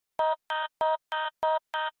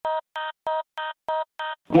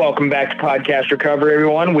Welcome back to Podcast Recovery,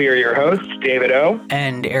 everyone. We are your hosts, David O.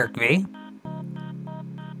 And Eric V.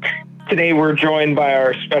 Today we're joined by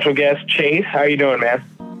our special guest, Chase. How are you doing, man?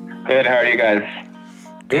 Good. How are you guys?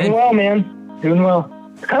 Good. Doing well, man. Doing well.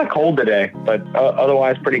 It's kind of cold today, but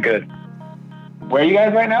otherwise pretty good. Where are you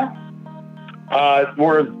guys right now?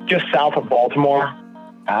 We're just south of Baltimore.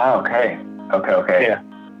 Ah, okay. Okay. Yeah.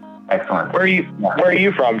 Excellent. Where are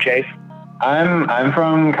you from, Chase? I'm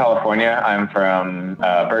from California. I'm from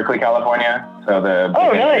Berkeley, California. So the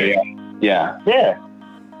Oh, nice. area. Yeah.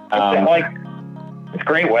 It's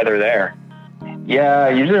great weather there. Yeah.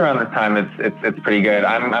 Usually around this time, it's pretty good.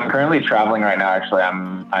 I'm currently traveling right now. Actually,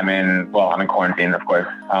 I'm in quarantine, of course.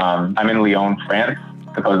 I'm in Lyon, France,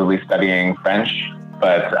 supposedly studying French.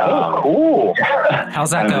 But cool. How's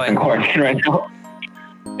that I'm just in going? quarantine right now.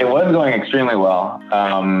 It was going extremely well.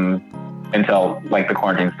 Until the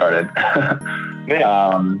quarantine started. But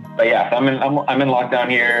yeah, so I'm in lockdown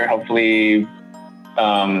here. Hopefully,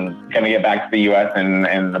 gonna get back to the U.S.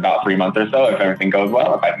 in about 3 months or so if everything goes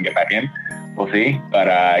well. If I can get back in, we'll see. But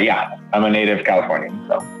yeah, I'm a native Californian.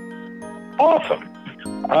 So Awesome.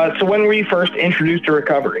 So when were you first introduced to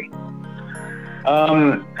recovery?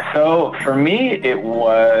 So for me, it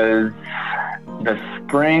was the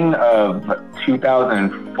spring of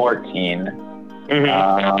 2014.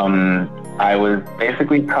 Mm-hmm. I was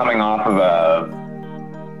basically coming off of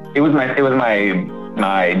it was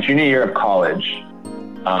my junior year of college.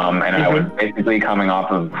 And I was basically coming off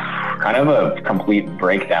of kind of a complete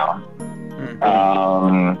breakdown.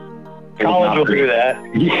 College will do that.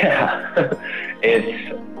 Yeah.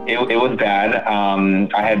 It was bad.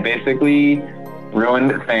 I had basically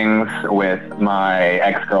ruined things with my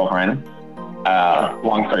ex-girlfriend.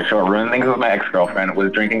 Long story short, ruined things with my ex-girlfriend,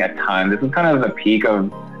 was drinking a ton. This was kind of the peak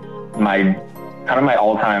of my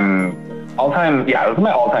all-time, it was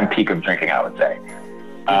my all-time peak of drinking, I would say.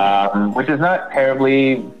 Which is not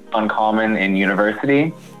terribly uncommon in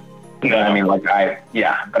university. No.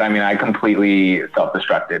 I completely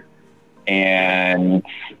self-destructed and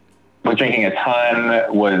was drinking a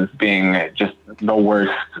ton, was being just the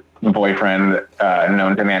worst boyfriend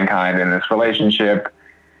known to mankind in this relationship.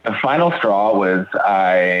 The final straw was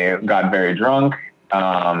I got very drunk.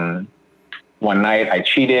 One night I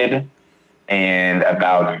cheated, and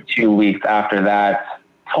about 2 weeks after that,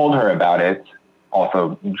 told her about it,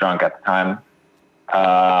 also drunk at the time.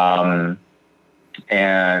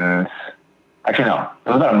 And actually, no, it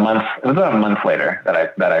was about a month. It was about a month later that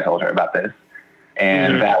I told her about this.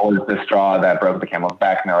 And that was the straw that broke the camel's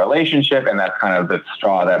back in our relationship. And that's kind of the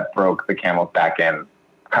straw that broke the camel's back in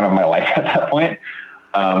kind of my life at that point.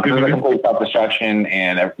 Because it was a complete self-destruction,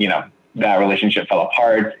 and, that relationship fell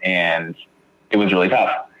apart, and it was really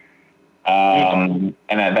tough. And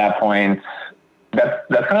at that point,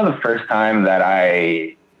 that's kind of the first time that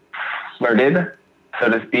I flirted, so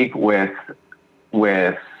to speak, with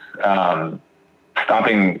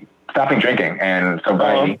stopping drinking and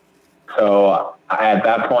sobriety. So at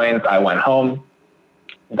that point, I went home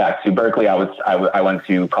back to Berkeley. I went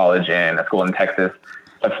to college in a school in Texas.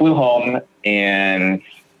 I flew home and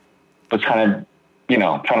was kind of,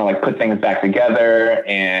 trying to put things back together,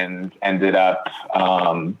 and ended up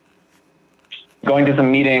going to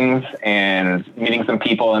some meetings and meeting some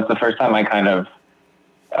people. And it's the first time I kind of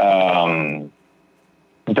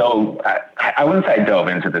dove. I wouldn't say I dove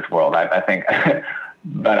into this world. I think,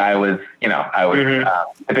 but I was,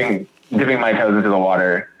 dipping my toes into the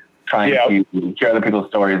water, trying to hear other people's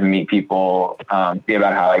stories and meet people, see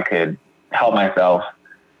about how I could help myself.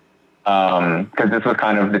 Because this was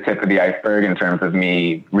kind of the tip of the iceberg in terms of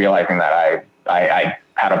me realizing that I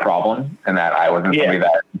had a problem and that I wasn't somebody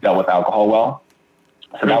that dealt with alcohol well.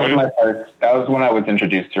 So that was when I was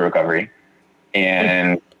introduced to recovery.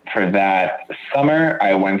 And for that summer,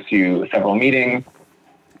 I went to several meetings,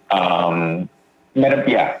 met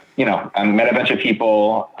a bunch of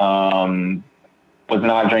people, was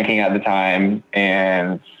not drinking at the time,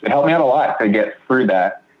 and it helped me out a lot to get through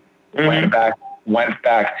that. Went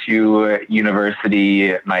back to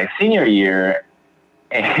university my senior year,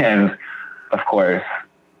 and of course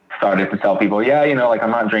started to tell people, I'm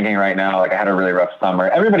not drinking right now. I had a really rough summer.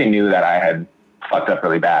 Everybody knew that I had fucked up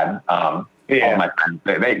really bad. All my friends,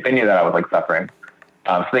 they knew that I was suffering.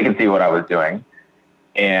 So they could see what I was doing.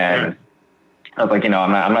 And I was like,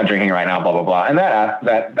 I'm not drinking right now, blah, blah, blah. And that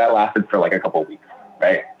lasted for a couple of weeks,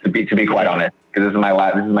 right? To be quite honest, because this is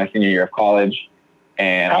my senior year of college.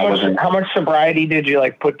 And how much sobriety did you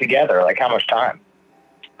put together? How much time?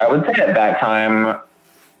 I would say at that time,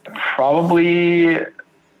 probably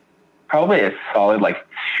a solid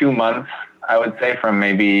 2 months. I would say from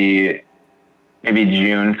maybe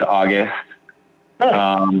June to August.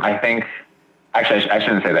 I think, actually, I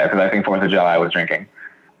shouldn't say that because I think 4th of July I was drinking.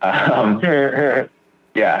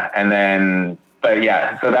 Yeah. And then, but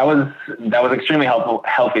yeah, so that was extremely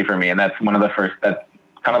healthy for me. And that's that's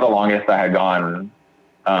kind of the longest I had gone,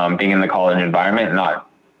 being in the college environment,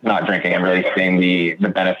 not drinking, and really seeing the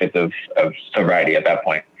benefits of sobriety at that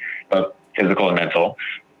point, both physical and mental.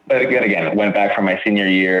 But again, went back for my senior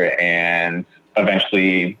year and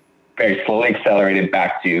eventually very slowly accelerated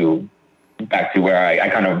back to where I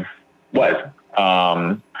kind of was.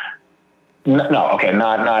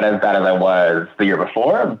 Not as bad as I was the year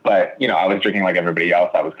before, but I was drinking like everybody else.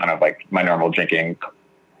 That was kind of like my normal drinking,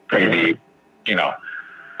 crazy,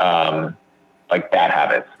 like bad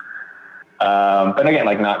habits. But again,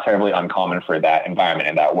 like not terribly uncommon for that environment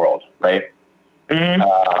in that world, right?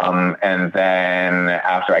 Mm-hmm. And then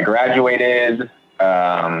after I graduated,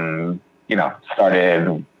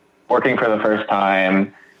 started working for the first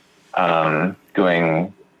time,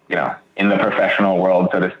 doing, in the professional world,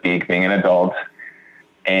 so to speak, being an adult,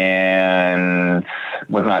 and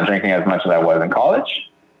was not drinking as much as I was in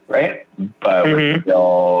college, right? But was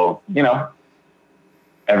still,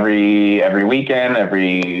 every weekend,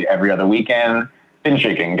 every other weekend, binge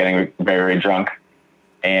drinking, getting very, very drunk,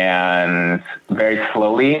 and very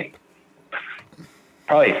slowly,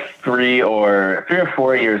 probably 3 or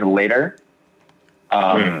 4 years later,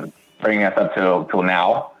 bringing us up till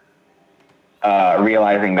now,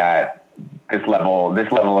 realizing that this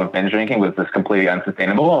level of binge drinking was just completely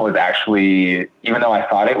unsustainable, and was actually, even though I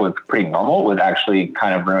thought it was pretty normal, was actually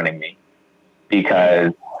kind of ruining me,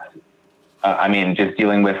 because just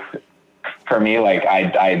dealing with, for me, like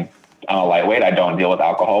I'm a lightweight. I don't deal with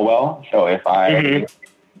alcohol well. So if I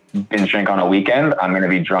binge drink on a weekend, I'm going to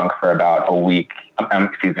be drunk for about a week.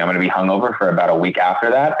 I'm going to be hungover for about a week after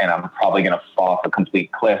that. And I'm probably going to fall off a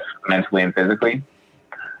complete cliff mentally and physically.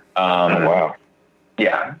 Wow.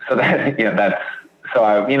 Yeah. So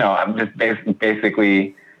I'm just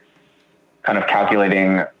basically kind of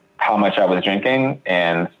calculating how much I was drinking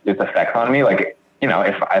and its effects on me. Like,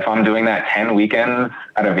 if I'm doing that 10 weekends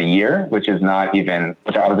out of a year, which I was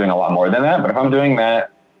doing a lot more than that, but if I'm doing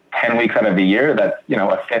that 10 weeks out of the year, that's,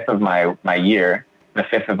 a fifth of my year, and a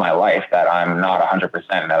fifth of my life that I'm not 100%,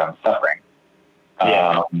 that I'm suffering.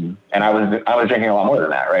 Yeah. And I was drinking a lot more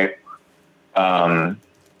than that. Right.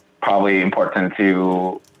 Probably important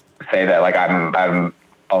to say that, like, I'm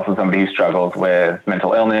also somebody who struggles with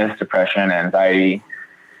mental illness, depression, anxiety,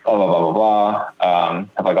 blah, blah, blah, blah, blah.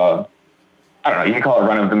 Have like I don't know, you can call it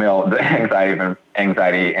run-of-the-mill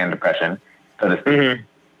anxiety and depression, so to speak.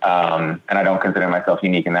 And I don't consider myself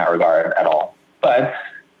unique in that regard at all. But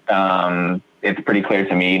it's pretty clear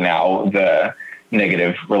to me now the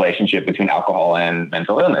negative relationship between alcohol and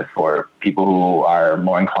mental illness for people who are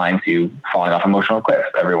more inclined to falling off emotional cliffs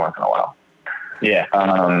every once in a while. Yeah.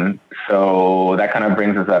 So that kind of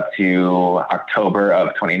brings us up to October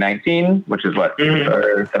of 2019, which is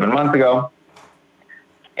 7 months ago.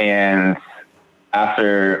 And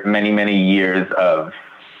after many, many years of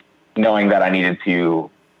knowing that I needed to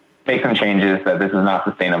make some changes, that this is not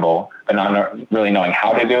sustainable, but not really knowing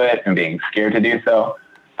how to do it and being scared to do so,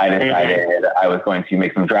 I decided I was going to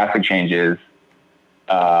make some drastic changes,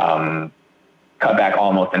 cut back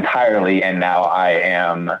almost entirely, and now I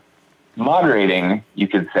am moderating, you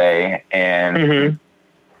could say. And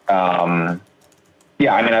I've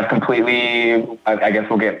completely, I guess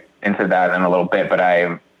we'll get into that in a little bit, but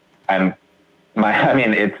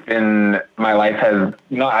it's been, my life has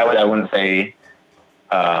not, I wouldn't say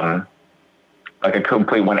like a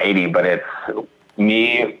complete 180, but it's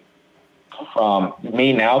me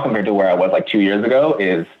now compared to where I was like 2 years ago,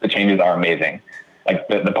 is the changes are amazing. Like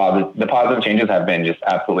the positive changes have been just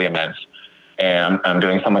absolutely immense. And I'm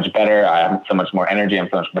doing so much better. I have so much more energy. I'm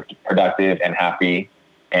so much more productive and happy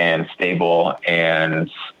and stable. And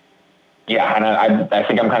yeah, and I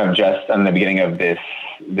think I'm kind of just in the beginning of this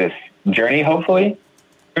journey, hopefully.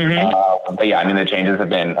 But yeah, the changes have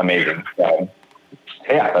been amazing. So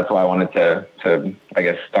yeah, that's why I wanted to I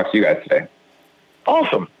guess talk to you guys today.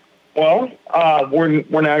 Awesome. Well,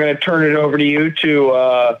 we're now going to turn it over to you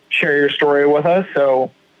to share your story with us.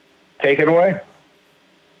 So take it away.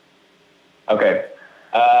 Okay.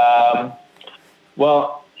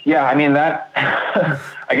 Well, yeah, that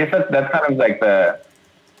I guess that's kind of like that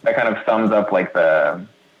kind of sums up like the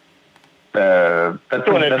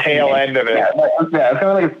tail end of it. Yeah, it's kind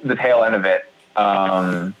of like the tail end of it.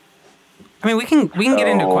 We can get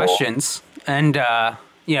into questions, and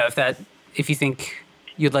if you think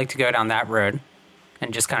you'd like to go down that road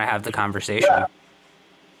and just kind of have the conversation.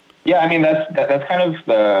 Yeah, that's kind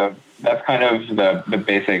of that's kind of the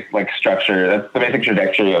basic like structure. That's the basic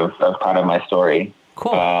trajectory of kind of my story.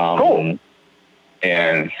 Cool. Cool.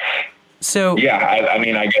 And so yeah, I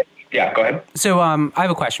mean, I guess, yeah, go ahead. So I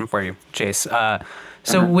have a question for you, Chase.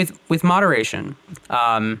 So with moderation,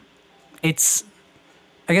 it's,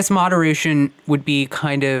 I guess moderation would be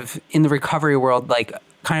kind of in the recovery world, like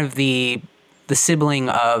kind of the sibling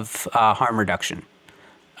of harm reduction,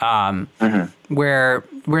 where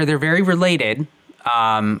they're very related,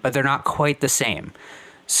 but they're not quite the same.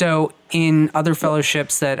 So in other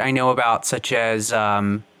fellowships that I know about, such as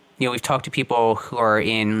we've talked to people who are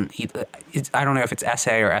in, I don't know if it's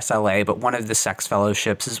SA or SLA, but one of the sex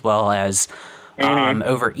fellowships, as well as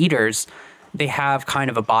overeaters, they have kind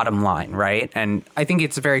of a bottom line, right? And I think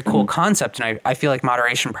it's a very cool concept, and I feel like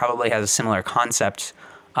moderation probably has a similar concept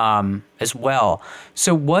as well.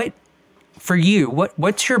 So what's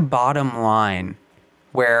your bottom line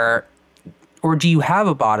where, or do you have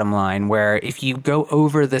a bottom line where if you go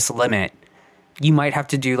over this limit, you might have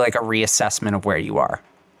to do like a reassessment of where you are?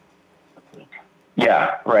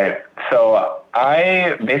 Yeah, right. So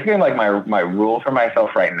I basically, like, my rule for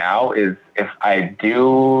myself right now is if I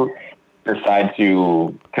do decide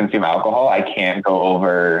to consume alcohol, I can't go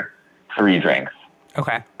over 3 drinks.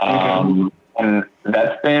 Okay. And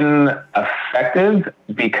that's been effective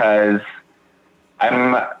because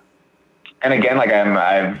I've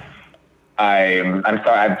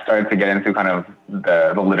started to get into kind of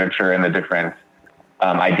the literature and the different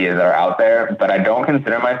ideas that are out there, but I don't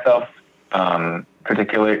consider myself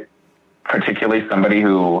particularly somebody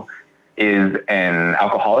who is an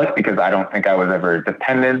alcoholic, because I don't think I was ever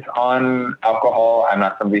dependent on alcohol. I'm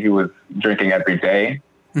not somebody who was drinking every day.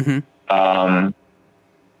 But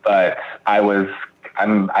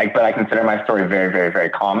I consider my story very, very, very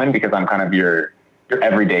common, because I'm kind of your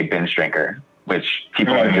everyday binge drinker, which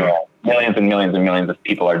people are doing. Millions and millions and millions of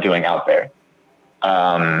people are doing out there.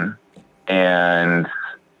 And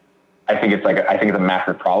I think it's a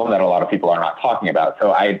massive problem that a lot of people are not talking about.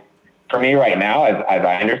 So for me right now, as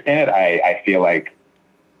I understand it, I feel like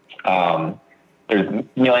there's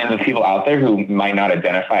millions of people out there who might not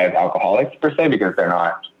identify as alcoholics per se, because they're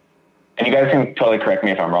not, and you guys can totally correct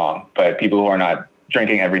me if I'm wrong, but people who are not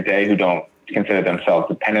drinking every day, who don't consider themselves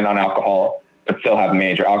dependent on alcohol, but still have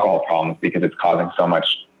major alcohol problems because it's causing so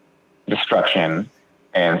much destruction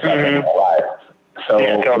and suffering in their lives. So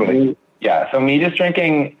yeah, totally. So me just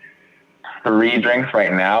drinking 3 drinks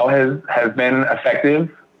right now has been effective,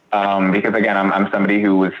 because again, I'm somebody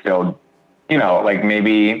who was still, like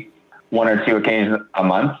maybe 1 or 2 occasions a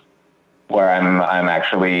month where I'm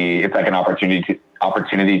actually, it's like an opportunity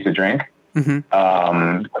to drink. But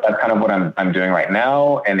that's kind of what I'm doing right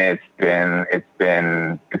now, and it's been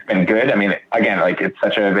good. I mean, again, like it's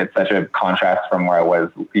such a contrast from where I was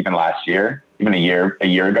even last year, even a year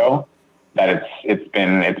ago, that it's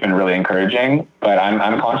been really encouraging. But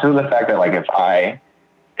I'm conscious of the fact that, like, if I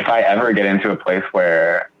ever get into a place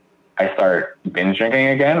where I start binge drinking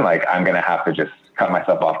again, like, I'm gonna have to just cut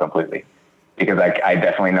myself off completely, because I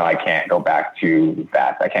definitely know I can't go back to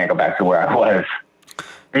that. I can't go back to where I was.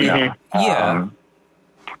 Yeah.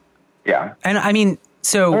 Yeah. And I mean,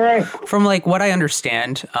 so from like what I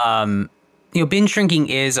understand, binge drinking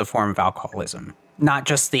is a form of alcoholism, not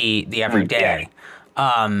just the everyday.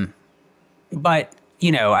 But,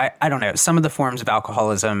 I don't know, some of the forms of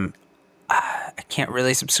alcoholism, I can't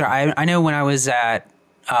really subscribe. I know when I was at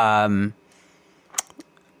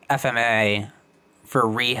FMA for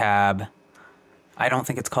rehab, I don't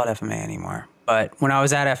think it's called FMA anymore, but when I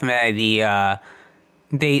was at FMA,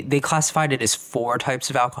 they classified it as 4 types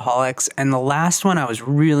of alcoholics, and the last one I was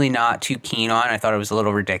really not too keen on. I thought it was a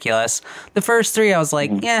little ridiculous. The first 3 I was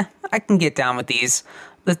like, yeah, I can get down with these.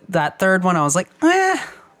 That third one I was like,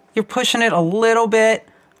 you're pushing it a little bit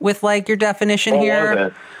with like your definition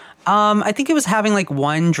here. I think it was having like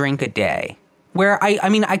 1 drink a day, where I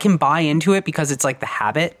mean I can buy into it because it's like the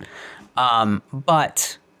habit,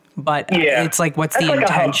 but it's like, what's the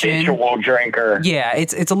intention? A habitual drinker. Yeah,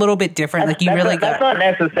 it's a little bit different. Like that's not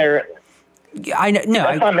necessary. I know. No,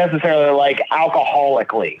 that's not necessarily like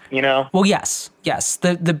alcoholically, Well, yes.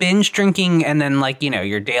 The binge drinking, and then like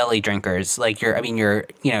your daily drinkers, like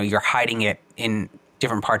you're hiding it in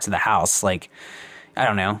different parts of the house. Like, I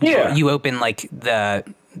don't know. Yeah. You open like the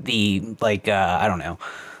like I don't know,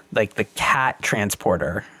 like the cat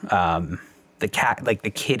transporter, the cat, like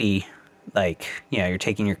the kitty. Like, you're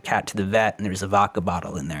taking your cat to the vet and there's a vodka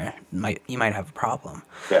bottle in there. You might have a problem.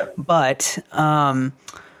 Yeah. But I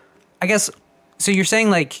guess, so you're saying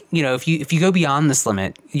like, if you go beyond this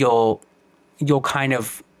limit, you'll kind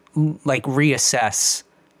of like reassess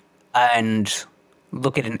and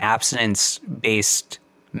look at an abstinence-based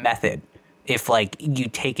method if like you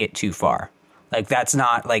take it too far. Like that's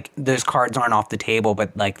not like those cards aren't off the table,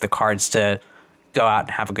 but like the cards to go out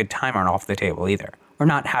and have a good time aren't off the table either. Or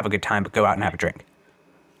not have a good time, but go out and have a drink.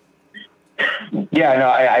 Yeah, no,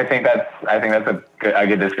 I think that's a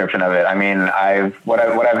good description of it. I mean, what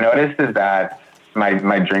I've noticed is that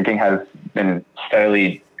my drinking has been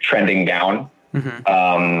steadily trending down,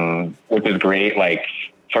 which is great. Like,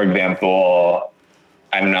 for example,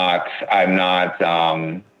 I'm not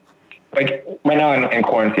like right now in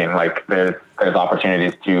quarantine, like there's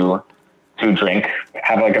opportunities to drink,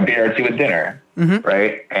 have like a beer or two at dinner.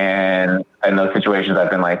 Right. And in those situations, I've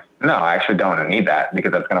been like, no, I actually don't need that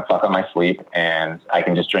because that's going to fuck up my sleep and I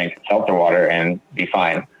can just drink seltzer water and be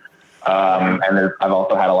fine. And I've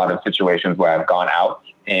also had a lot of situations where I've gone out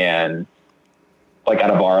and like at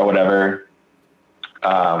a bar or whatever,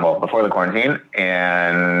 before the quarantine,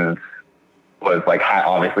 and was like,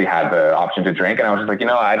 obviously had the option to drink. And I was just like,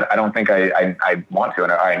 I don't think I want to,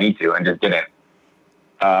 and I need to, and just didn't.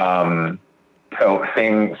 So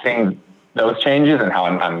seeing those changes and how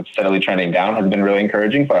I'm steadily trending down has been really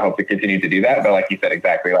encouraging. So I hope to continue to do that. But like you said,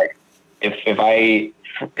 exactly, like if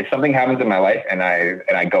something happens in my life and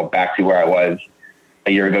I go back to where I was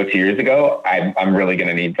a year ago, 2 years ago, I'm really going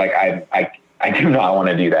to need, like, I do not want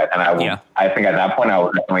to do that. And I think at that point I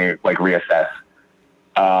would definitely like reassess.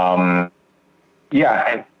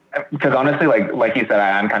 Because honestly, like you said,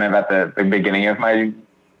 I'm kind of at the beginning of my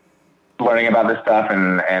learning about this stuff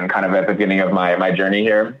and kind of at the beginning of my journey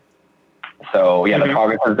here. So the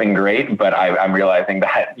progress has been great, but I'm realizing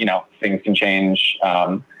that, things can change.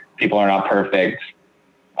 People are not perfect.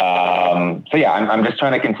 I'm just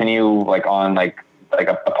trying to continue like on like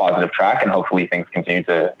a positive track, and hopefully things continue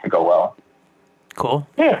to go well. Cool.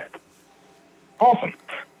 Yeah. Awesome.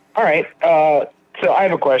 All right. So I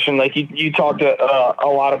have a question. Like you talked a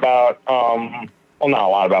lot about, well, not a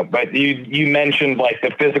lot about, but you mentioned like the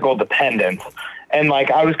physical dependence, and like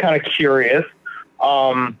I was kind of curious,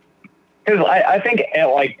 because I think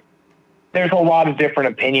like there's a lot of different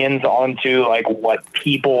opinions onto like what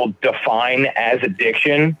people define as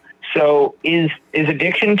addiction. So is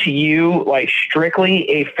addiction to you like strictly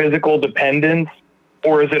a physical dependence,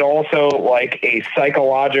 or is it also like a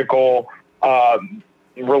psychological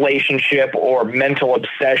relationship or mental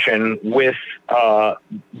obsession with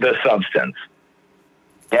the substance?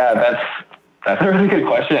 Yeah, that's a really good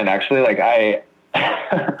question. Actually, like I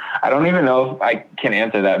don't even know if I can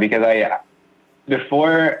answer that, because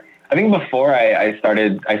before I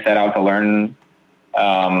set out to learn,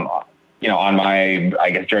 on my,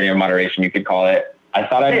 I guess, journey of moderation, you could call it. I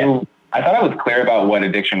thought I was clear about what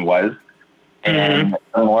addiction was. And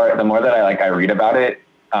the more that I read about it,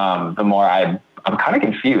 the more I'm kind of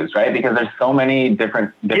confused, right? Because there's so many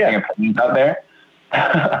different opinions out there.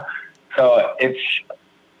 So it's,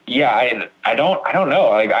 I don't know.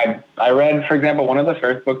 Like I read, for example, one of the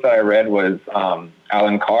first books that I read was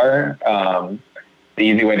Alan Carr, The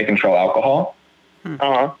Easy Way to Control Alcohol.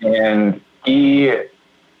 And he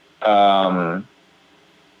kind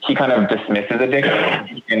of dismisses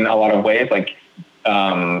addiction in a lot of ways, like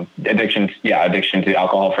addiction to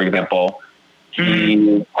alcohol, for example.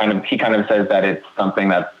 He kind of says that it's something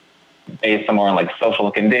that's based more on like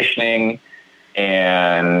social conditioning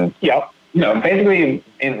and basically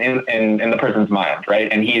in the person's mind,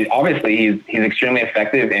 right? And he's extremely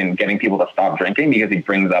effective in getting people to stop drinking, because he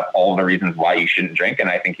brings up all the reasons why you shouldn't drink. And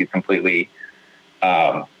I think he's completely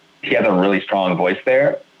he has a really strong voice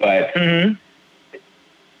there. But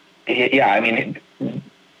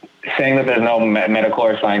saying that there's no medical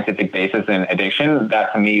or scientific basis in addiction,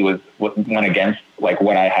 that to me went against like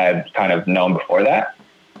what I had kind of known before that.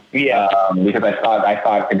 Yeah. Because I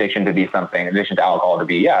thought addiction to alcohol to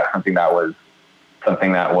be, something that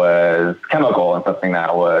was chemical and something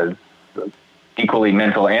that was equally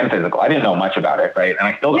mental and physical. I didn't know much about it, right? And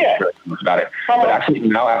I still don't know much about it. But actually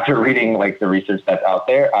now, after reading like the research that's out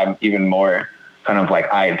there, I'm even more kind of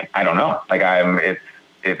like, I don't know. Like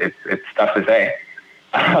it's tough to say.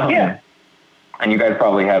 And you guys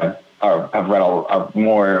probably have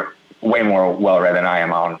read way more well-read than I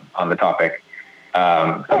am on the topic.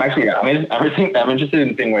 I'm interested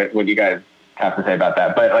in seeing what you guys have to say about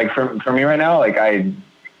that. But like for me right now, like I'll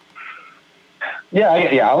leave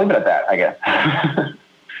it at that, I guess.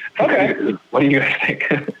 Okay. What do you guys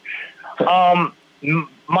think?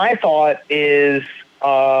 My thought is,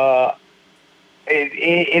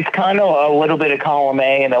 it's kind of a little bit of column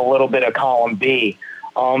A and a little bit of column B.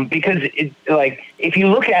 Because it's like, if you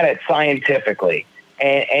look at it scientifically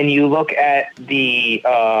and you look at the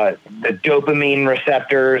dopamine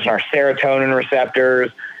receptors, our serotonin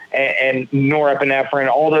receptors, and norepinephrine,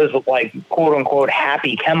 all those like quote unquote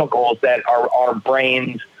happy chemicals that our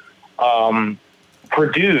brains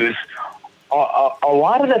produce. A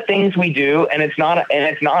lot of the things we do, and it's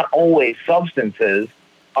not always substances.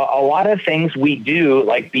 A lot of things we do,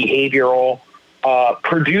 like behavioral,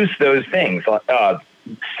 produce those things.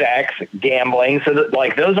 Sex, gambling. So that,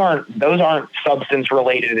 like, those aren't substance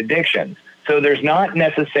related addictions. So there's not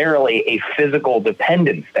necessarily a physical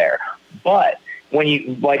dependence there. But when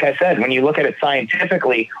you, like I said, when you look at it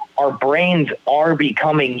scientifically, our brains are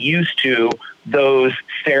becoming used to those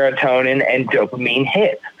serotonin and dopamine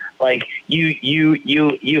hits. Like you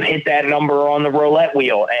hit that number on the roulette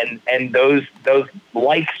wheel and those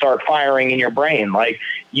lights start firing in your brain. Like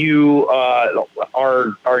you are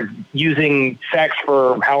using sex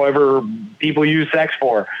for however people use sex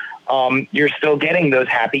for. You're still getting those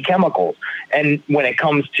happy chemicals. And when it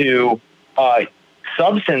comes to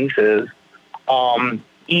substances,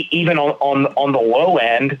 even on the low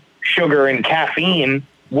end, sugar and caffeine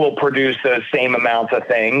will produce those same amounts of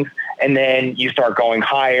things. And then you start going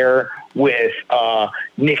higher with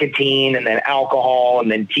nicotine and then alcohol and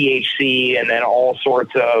then THC and then all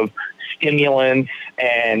sorts of stimulants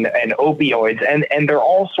and opioids. And they're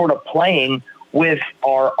all sort of playing with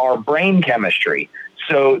our brain chemistry.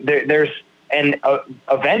 So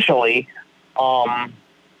eventually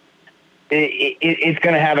it's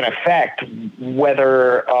going to have an effect,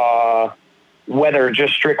 whether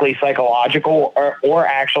just strictly psychological or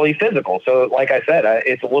actually physical. So like I said,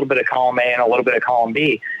 it's a little bit of column A and a little bit of column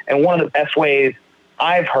B. And one of the best ways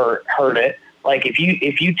I've heard it, like if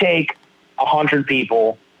you take 100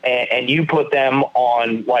 people and you put them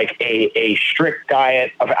on like a strict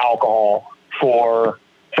diet of alcohol for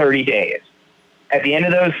 30 days, at the end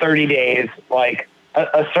of those 30 days, like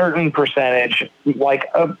a certain percentage,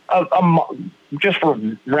 like just for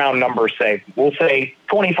round numbers sake, we'll say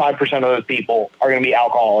 25% of those people are going to be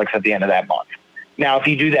alcoholics at the end of that month. Now, if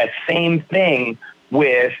you do that same thing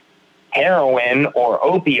with heroin or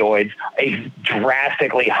opioids, a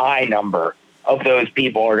drastically high number of those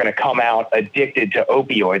people are going to come out addicted to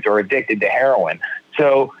opioids or addicted to heroin.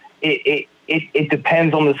 So it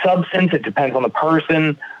depends on the substance. It depends on the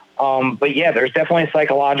person. But yeah, there's definitely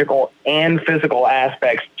psychological and physical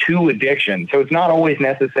aspects to addiction. So it's not always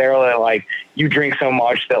necessarily like you drink so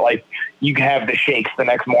much that like you have the shakes the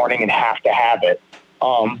next morning and have to have it.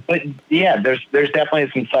 But yeah, there's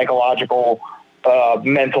definitely some psychological,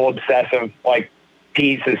 mental obsessive like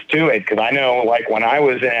pieces to it. Cause I know like when I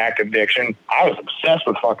was in active addiction, I was obsessed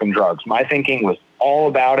with fucking drugs. My thinking was all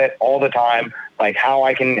about it all the time. Like how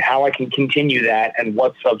I can continue that and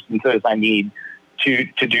what substances I need to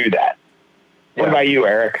do that. What about you,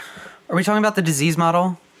 Eric? Are we talking about the disease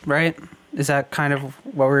model, right? Is that kind of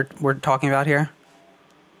what we're talking about here?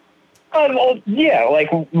 Well, yeah.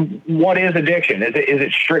 Like, what is addiction? Is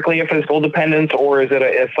it strictly a physical dependence, or is it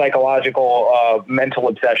a psychological, mental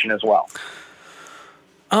obsession as well?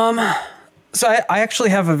 So I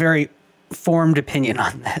actually have a very formed opinion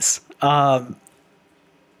on this.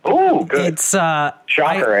 Ooh, good. It's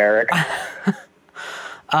shocker, Eric.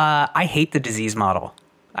 I hate the disease model.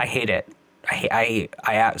 I hate it. I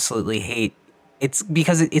absolutely hate it's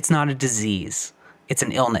because it's not a disease. It's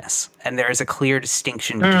an illness, and there is a clear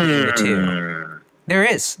distinction between the two.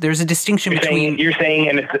 There's a distinction between. You're saying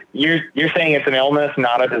it's an illness,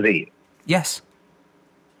 not a disease. Yes.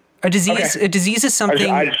 A disease. Okay. A disease is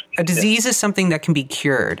something. A disease is something that can be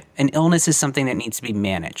cured. An illness is something that needs to be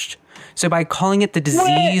managed. So by calling it the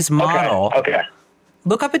disease model,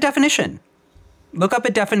 look up a definition. Look up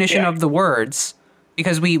a definition of the words,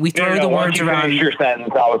 because we throw the words around. Your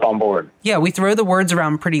sentence, I was on board. Yeah, we throw the words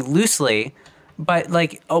around pretty loosely, but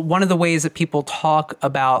like one of the ways that people talk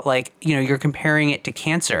about, like, you know, you're comparing it to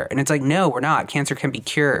cancer, and it's like, no, we're not. Cancer can be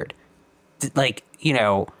cured. Like, you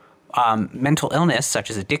know, mental illness such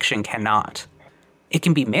as addiction cannot. It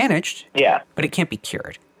can be managed, but it can't be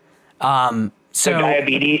cured. So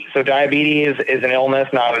diabetes. So diabetes is an illness,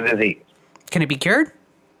 not a disease. Can it be cured?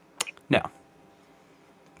 No.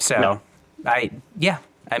 So, it's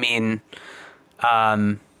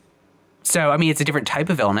a different type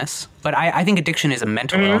of illness, but I think addiction is a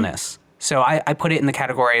mental illness. So I put it in the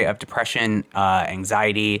category of depression,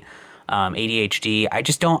 anxiety, ADHD. I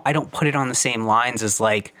don't put it on the same lines as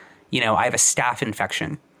like, you know, I have a staph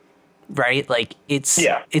infection, right? Like it's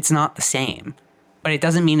not the same, but it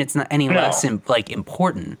doesn't mean it's not any less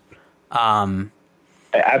important.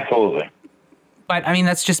 Absolutely. But I mean,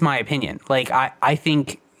 that's just my opinion. Like I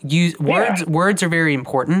think words are very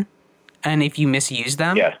important, and if you misuse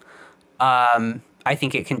them, I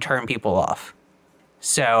think it can turn people off.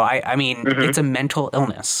 So I mean, it's a mental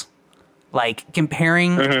illness. Like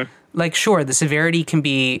comparing, like, sure, the severity can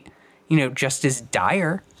be, just as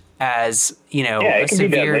dire as, a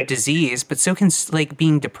severe disease, but so can like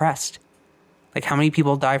being depressed. Like how many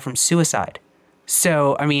people die from suicide?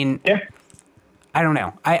 So, I mean, I don't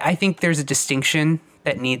know. I think there's a distinction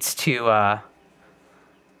that needs to,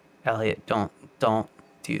 Elliot, don't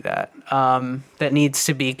do that. That needs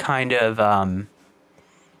to be kind of, I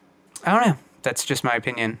don't know. That's just my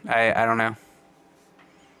opinion. I don't know.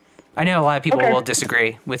 I know a lot of people will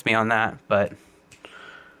disagree with me on that, but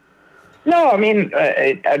no, I mean,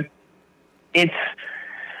 it's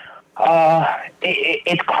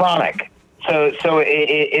chronic. So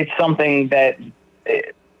it's something that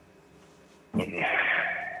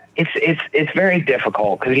it's very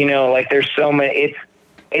difficult because, like there's so many,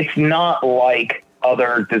 it's not like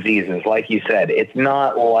other diseases. Like you said, it's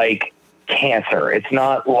not like cancer. It's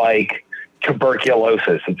not like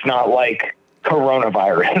tuberculosis. It's not like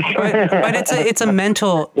coronavirus. but it's a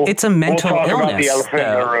mental we'll illness. Talk about the elephant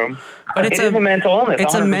in the room. But it is a mental illness.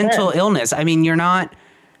 It's 100%. A mental illness. I mean, you're not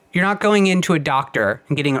going into a doctor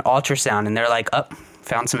and getting an ultrasound and they're like, "Oh,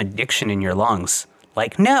 found some addiction in your lungs."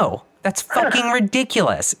 Like, no, that's fucking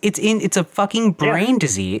ridiculous. It's a fucking brain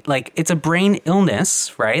disease. Like, it's a brain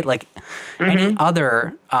illness, right? Like any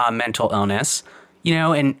other mental illness.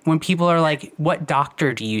 And when people are like, what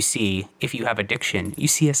doctor do you see if you have addiction? You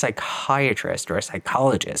see a psychiatrist or a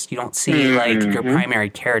psychologist. You don't see like your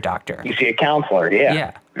primary care doctor. You see a counselor.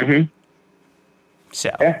 Yeah. Yeah.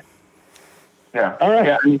 So. Yeah. All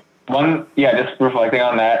right. Yeah. Just reflecting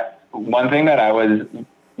on that. One thing that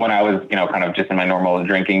when I was, kind of just in my normal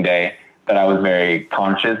drinking day, that I was very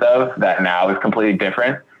conscious of that now is completely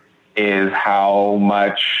different is how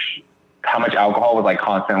much alcohol was like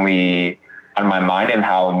constantly on my mind and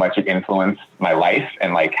how much it influenced my life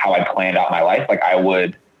and like how I planned out my life. Like I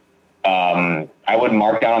would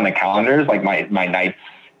mark down on the calendars, like my nights,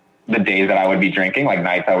 the days that I would be drinking, like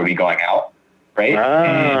nights I would be going out. Right.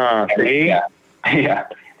 Yeah.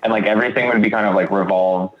 And like everything would be kind of like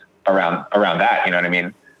revolved around that. You know what I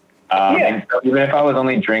mean? And so even if I was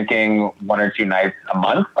only drinking 1 or 2 nights a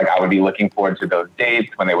month, like I would be looking forward to those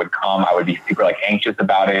dates when they would come. I would be super like anxious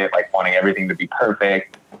about it, like wanting everything to be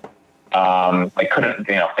perfect. Like couldn't,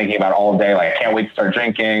 thinking about it all day, like I can't wait to start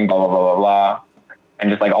drinking, blah, blah, blah, blah, blah. And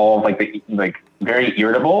just like all of like very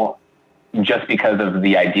irritable just because of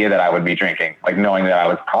the idea that I would be drinking, like knowing that I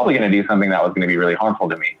was probably going to do something that was going to be really harmful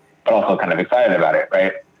to me, but also kind of excited about it.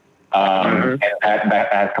 Right. And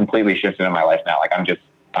that has completely shifted in my life now. Like I'm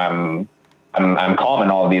calm in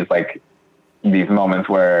all of these, like these moments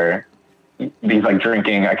where these like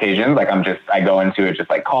drinking occasions, like I go into it just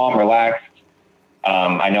like calm, relaxed.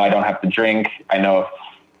 I know I don't have to drink. I know if,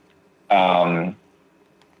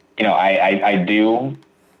 I do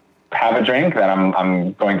have a drink that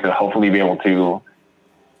I'm going to hopefully be able to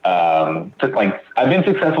like, I've been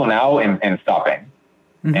successful now in stopping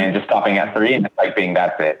and just stopping at 3 and just like being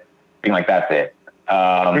that's it.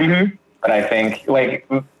 But I think like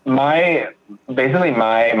my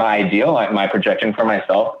ideal, like my projection for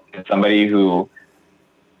myself is somebody who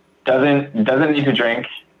doesn't need to drink,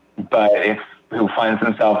 but who finds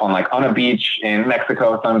himself on a beach in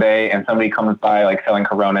Mexico someday and somebody comes by like selling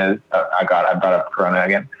Coronas. I brought up Corona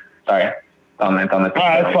again. Sorry. It's on the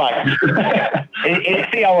that's fine.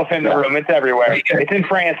 It's the elephant in the room. It's everywhere. It's in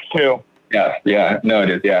France too. Yeah. No, it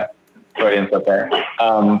is. Yeah. Freudian's up there.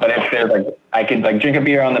 But if there's like, I could like drink a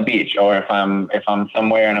beer on the beach, or if I'm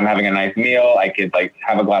somewhere and I'm having a nice meal, I could like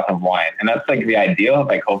have a glass of wine. And that's like the ideal.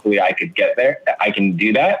 Like hopefully I could get there. I can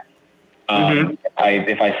do that.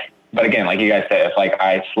 But again, like you guys said, if like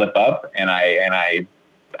I slip up and I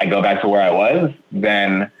go back to where I was,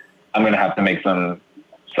 then I'm going to have to make some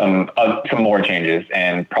more changes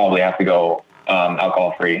and probably have to go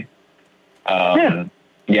alcohol free. And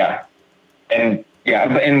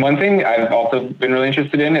one thing I've also been really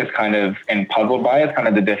interested in is kind of, and puzzled by, is kind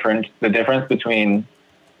of the difference between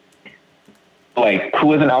like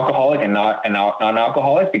who is an alcoholic and not an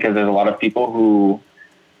alcoholic, because there's a lot of people who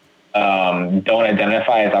don't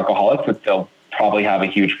identify as alcoholics, but still probably have a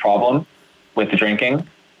huge problem with the drinking.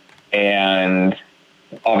 And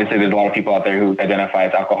obviously there's a lot of people out there who identify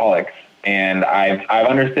as alcoholics. And I've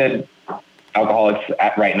understood alcoholics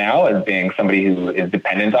right now as being somebody who is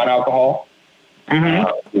dependent on alcohol,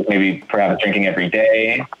 who's maybe perhaps drinking every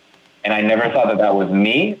day. And I never thought that was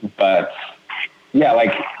me, but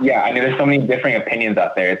I mean, there's so many differing opinions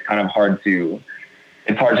out there. It's kind of hard to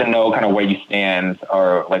know kind of where you stand,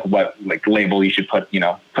 or like what like label you should put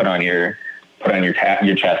on your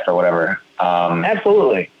chest or whatever.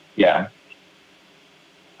 Absolutely. Yeah.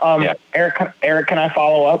 Eric, can I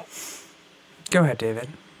follow up? Go ahead, David.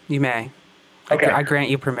 You may. Okay. I grant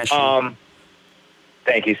you permission.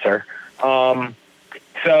 Thank you, sir.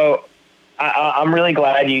 So I'm really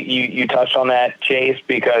glad you touched on that, Chase,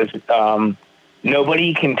 because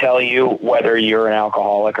nobody can tell you whether you're an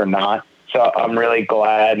alcoholic or not. So I'm really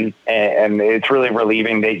glad, and it's really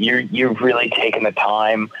relieving that you've really taken the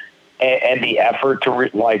time and the effort to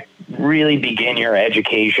really begin your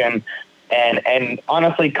education and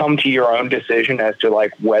honestly come to your own decision as to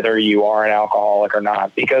like whether you are an alcoholic or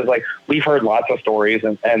not. Because like we've heard lots of stories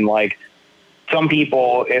and like some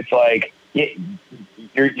people, it's like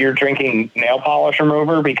you're drinking nail polish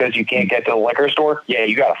remover because you can't get to the liquor store. Yeah,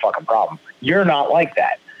 you got a fucking problem. You're not like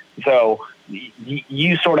that. So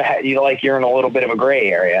you sort of you're in a little bit of a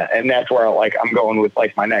gray area, and that's where like I'm going with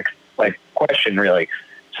like my next like question really.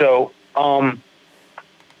 So,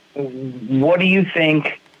 what do you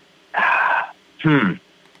think? Do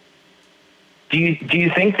you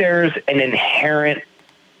think there's an inherent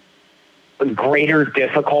greater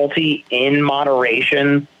difficulty in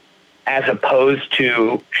moderation as opposed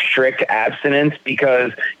to strict abstinence?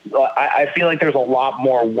 Because I feel like there's a lot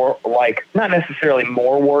more work, like not necessarily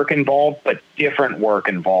more work involved, but different work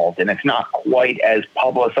involved. And it's not quite as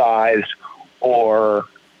publicized or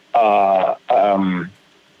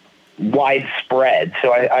widespread.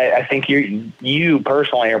 So I think you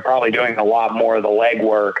personally are probably doing a lot more of the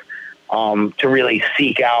legwork to really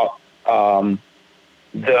seek out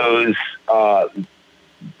those,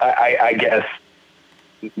 I guess,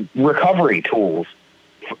 recovery tools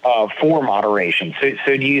for moderation.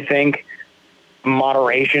 So do you think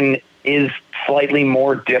moderation is slightly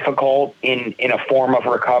more difficult in a form of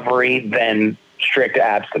recovery than strict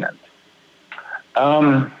abstinence?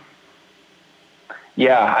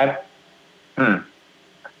 Yeah,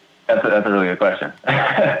 that's a really good question.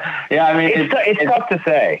 Yeah, I mean, it's tough to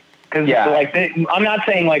say. Because yeah. like I'm not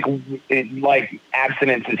saying like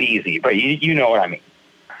abstinence is easy, but you know what I mean.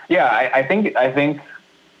 Yeah, I think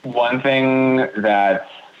one thing that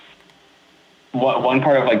one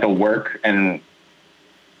part of like the work and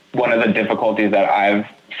one of the difficulties that I've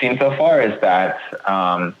seen so far is that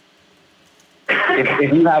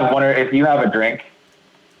if you have a drink,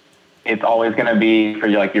 it's always going to be for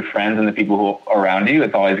your friends and the people who are around you.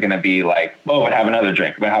 It's always going to be like, oh, but have another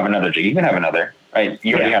drink. But have another drink. You can have another, right?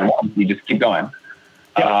 You already had one. You just keep going.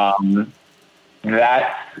 Yeah.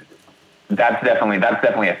 That's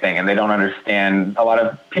definitely a thing. And they don't understand. A lot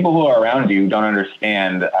of people who are around you don't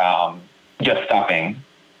understand just stopping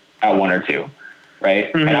at one or two,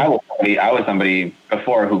 right? Mm-hmm. And I was somebody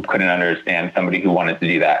before who couldn't understand somebody who wanted to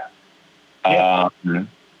do that. Yeah.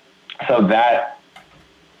 So that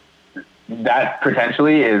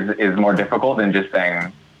potentially is more difficult than just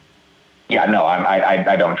saying, yeah, no,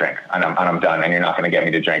 I don't drink and I'm done, and you're not going to get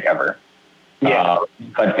me to drink ever. Yeah.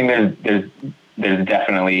 So I think there's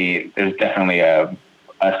definitely a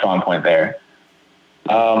strong point there.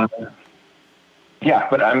 Yeah,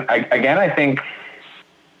 but I think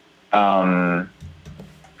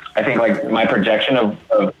like my projection of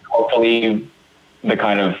hopefully the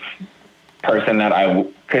kind of person that I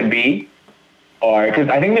could be. Or because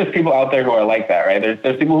I think there's people out there who are like that, right?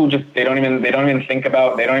 There's people who just they don't even think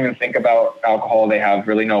about alcohol. They have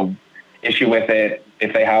really no issue with it.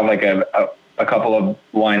 If they have like a couple of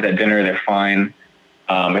wines at dinner, they're fine.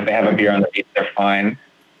 If they have a beer on the beach, they're fine.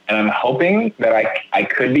 And I'm hoping that I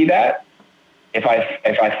could be that. If I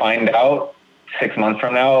find out 6 months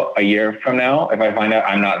from now, a year from now, if I find out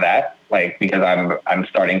I'm not that, like because I'm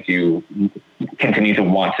starting to continue to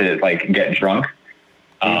want to like get drunk.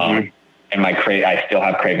 And I still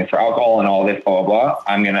have cravings for alcohol and all this, blah, blah, blah.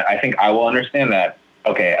 I think I will understand that,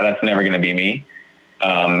 okay, that's never going to be me.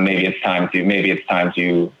 Maybe it's time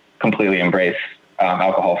to completely embrace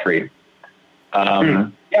alcohol free. Yeah,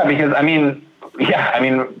 because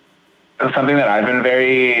something that I've been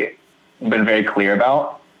very clear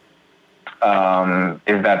about,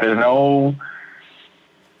 is that there's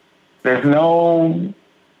no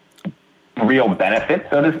real benefit,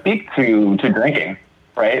 so to speak, to drinking,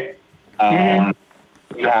 right? You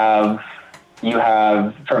have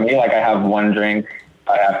for me, like I have one drink,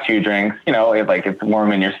 I have two drinks, it's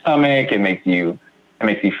warm in your stomach. It makes you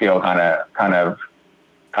feel kind of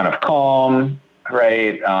calm,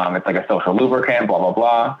 right? It's like a social lubricant, blah, blah,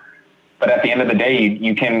 blah. But at the end of the day,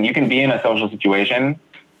 you can be in a social situation.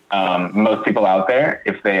 Most people out there,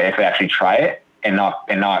 if they actually try it and not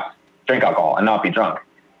drink alcohol and not be drunk.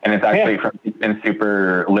 And it's actually been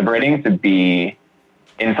super liberating to be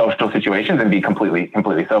in social situations and be completely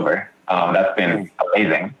sober. That's been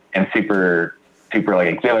amazing and super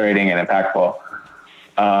like exhilarating and impactful.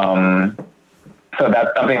 So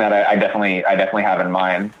that's something that I definitely have in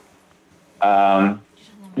mind.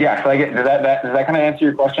 Yeah. So does that kind of answer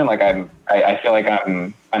your question? Like I feel like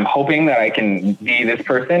I'm hoping that I can be this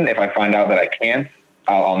person. If I find out that I can't,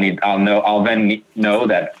 I'll then know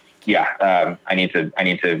that, yeah, I need to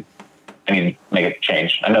make a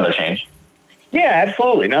change, another change. Yeah,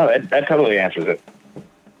 absolutely. No, that totally answers it.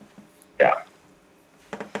 Yeah.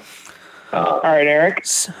 All right, Eric.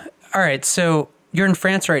 All right, so you're in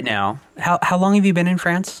France right now. How long have you been in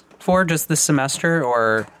France for? Just this semester,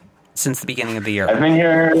 or since the beginning of the year? I've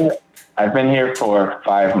been here for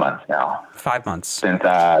 5 months now. 5 months since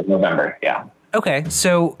November. Yeah. Okay,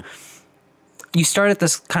 so you started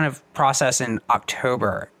this kind of process in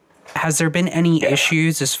October. Has there been any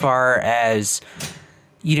issues as far as,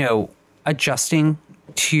 adjusting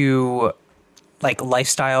to like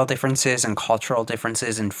lifestyle differences and cultural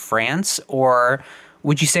differences in France? Or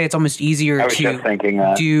would you say it's almost easier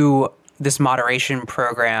to do this moderation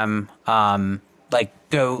program, go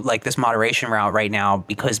like this moderation route right now?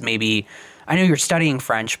 Because maybe, I know you're studying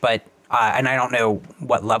French, but, and I don't know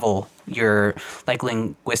what level you're like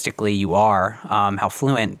linguistically you are, how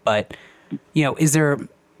fluent, but,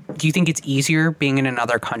 do you think it's easier being in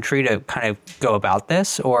another country to kind of go about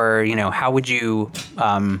this? Or, how would you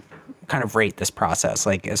kind of rate this process,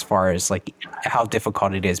 like as far as like how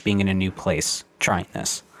difficult it is being in a new place trying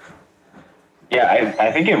this? Yeah,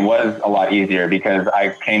 I think it was a lot easier because I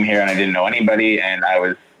came here and I didn't know anybody, and I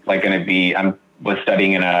was like was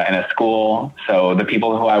studying in a school. So the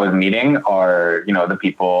people who I was meeting are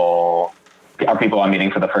people I'm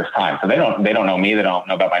meeting for the first time. So they don't know me. They don't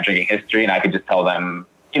know about my drinking history, and I could just tell them,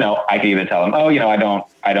 I could either tell them, oh, I don't,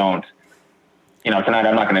 tonight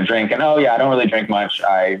I'm not going to drink. And, oh yeah, I don't really drink much.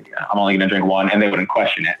 I'm only going to drink one, and they wouldn't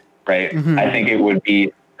question it. Right. Mm-hmm. I think it would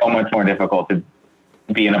be so much more difficult to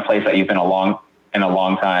be in a place that you've been in a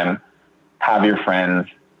long time, have your friends,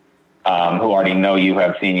 who already know you,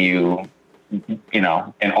 have seen you, in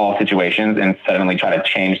all situations, and suddenly try to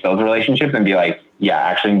change those relationships and be like, yeah,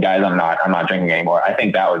 actually guys, I'm not drinking anymore. I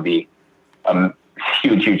think that would be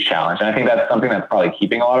huge challenge. And I think that's something that's probably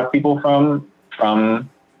keeping a lot of people from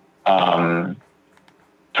trying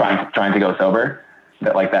to go sober,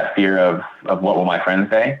 that fear of what will my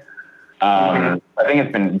friends say. I think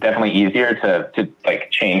it's been definitely easier to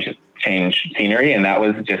like change scenery. And that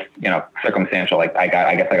was just, circumstantial. Like I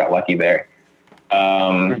guess I got lucky there.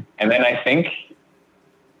 And then I think,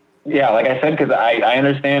 yeah, like I said, cause I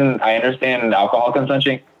understand alcohol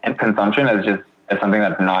consumption as something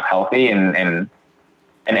that's not healthy in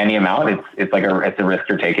any amount. It's a risk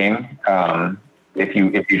you're taking, if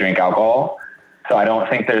you drink alcohol. So I don't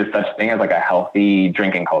think there's such thing as like a healthy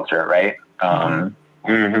drinking culture. Right.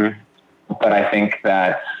 But I think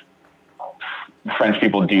that French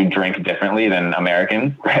people do drink differently than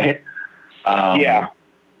Americans. Right. Yeah.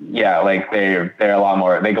 Like they're a lot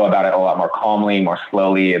more, they go about it a lot more calmly, more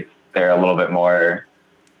slowly. They're a little bit more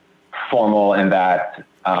formal in that,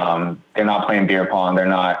 they're not playing beer pong. They're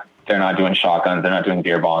not doing shotguns. They're not doing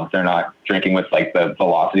beer bongs. They're not drinking with like the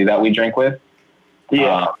velocity that we drink with.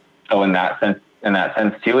 Yeah. So in that sense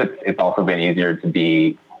too, it's also been easier to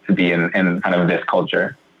be in kind of this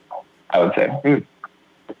culture, I would say.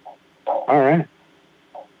 All right.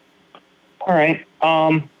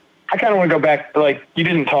 I kind of want to go back, like, you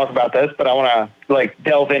didn't talk about this, but I want to like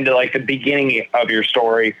delve into like the beginning of your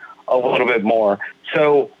story a little bit more.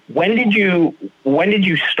 So when did you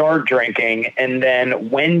start drinking? And then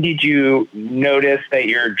when did you notice that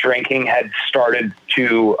your drinking had started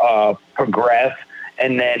to progress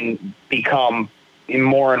and then become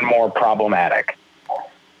more and more problematic?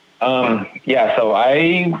 Yeah, so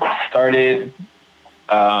I started,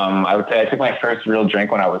 I would say I took my first real drink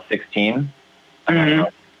when I was 16.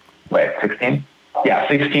 Wait, 16? Yeah,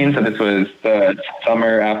 16. So this was the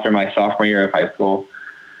summer after my sophomore year of high school.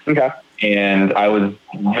 Okay. And I was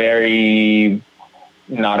very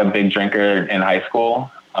not a big drinker in high school.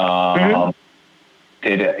 I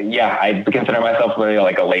consider myself really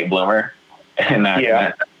like a late bloomer in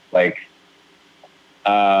that, like,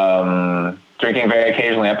 drinking very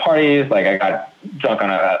occasionally at parties. Like I got drunk on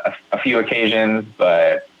a few occasions,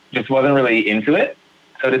 but just wasn't really into it,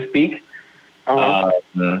 so to speak.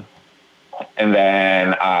 And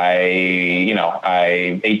then I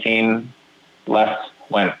 18 left,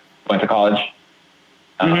 went to college,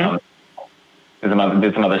 did some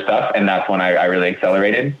other stuff. And that's when I really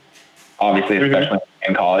accelerated, obviously, especially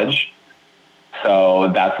in college.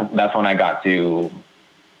 So that's when I got to,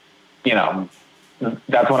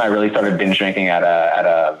 that's when I really started binge drinking on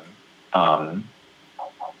a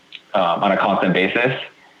constant basis.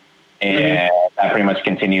 And that pretty much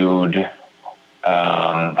continued,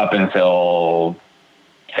 up until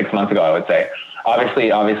 6 months ago, I would say.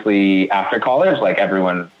 obviously after college, like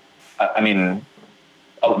everyone, I mean,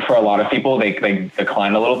 for a lot of people, they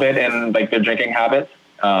decline a little bit in like their drinking habits,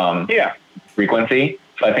 frequency.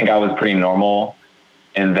 So I think I was pretty normal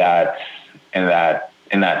in that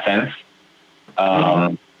sense.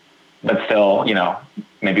 But still, you know,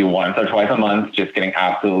 maybe once or twice a month, just getting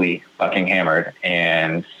absolutely fucking hammered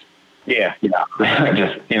and just, you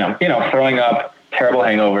know, throwing up, terrible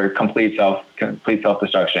hangover, complete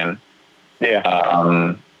self-destruction.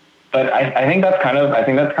 Yeah. But I think that's kind of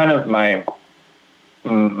my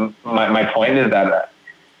point is that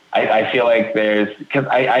I feel like because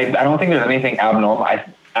I don't think there's anything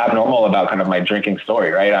abnormal about kind of my drinking story,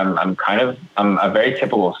 right? I'm a very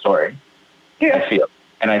typical story. Yeah. I feel.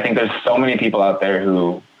 And I think there's so many people out there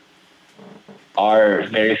who are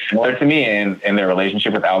very similar to me in their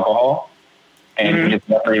relationship with alcohol and who just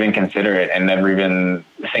never even consider it and never even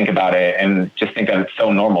think about it and just think that it's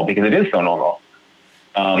so normal because it is so normal.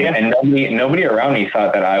 And nobody around me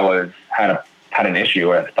thought that I had an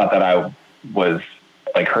issue or thought that I was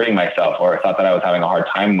like hurting myself or thought that I was having a hard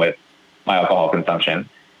time with my alcohol consumption.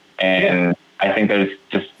 And I think there's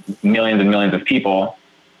just millions and millions of people,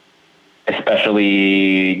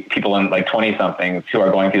 especially people in like 20 somethings who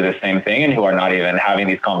are going through the same thing and who are not even having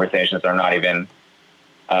these conversations or not even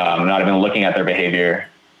looking at their behavior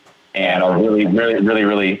and are really, really, really,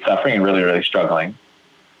 really suffering and really, really struggling.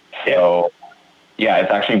 So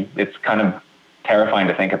it's kind of terrifying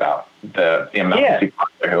to think about the amount of people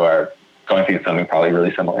out there who are going through something probably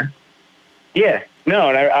really similar. Yeah, no,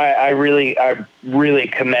 and I really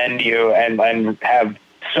commend you and have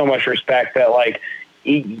so much respect that like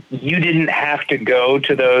you didn't have to go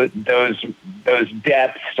to those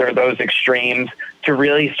depths or those extremes to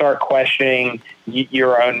really start questioning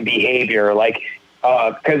your own behavior. Like,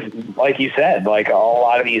 because like you said, like a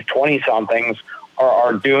lot of these 20 somethings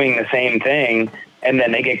are doing the same thing. And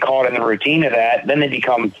then they get caught in the routine of that. Then they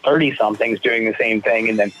become 30 somethings doing the same thing,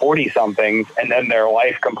 and then 40 somethings, and then their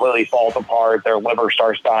life completely falls apart. Their liver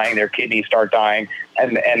starts dying, their kidneys start dying,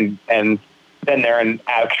 and then they're in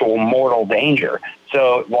actual mortal danger.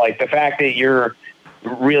 So, like the fact that you're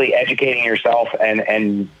really educating yourself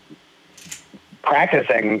and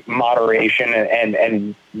practicing moderation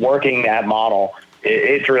and working that model,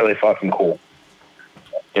 it's really fucking cool.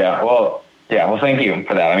 Yeah. Well, thank you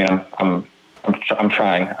for that. I mean, I'm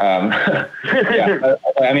trying. I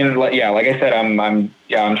mean, like I said, I'm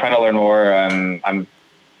trying to learn more. I'm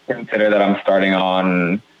consider that I'm starting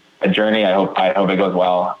on a journey. I hope it goes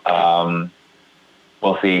well.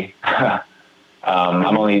 We'll see.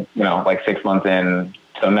 I'm only, like 6 months in,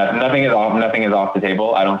 so nothing is off the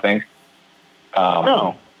table, I don't think.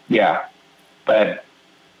 No. Yeah. But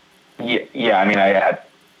yeah, I mean,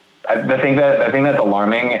 the thing that's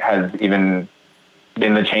alarming has even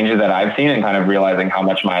been the changes that I've seen and kind of realizing how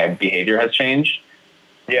much my behavior has changed.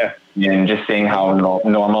 Yeah. And just seeing how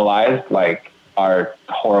normalized like our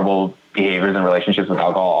horrible behaviors and relationships with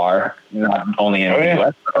alcohol are, not only in the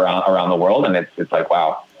US, but around the world. And it's like,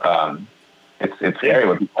 wow. It's scary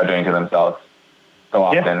what people are doing to themselves so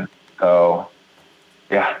often. Yeah. So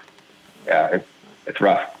yeah, it's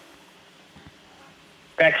rough.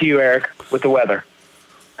 Back to you, Eric, with the weather.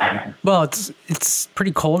 Well, it's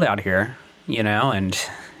pretty cold out here, and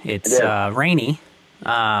it's rainy.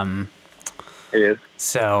 It is.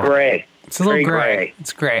 So gray. It's a little gray.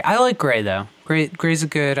 It's gray. I like gray though. Gray's a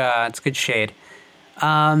good. It's a good shade.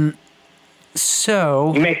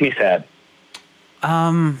 So you make me sad.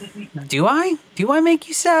 Do I? Do I make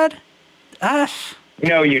you sad?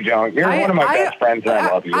 No, you don't. You're one of my best friends, and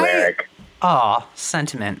I love you, Eric. Oh,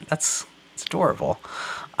 sentiment. That's adorable.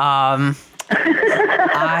 So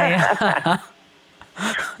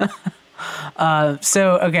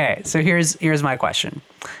here's my question.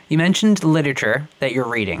 You mentioned literature that you're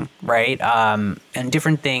reading, right? And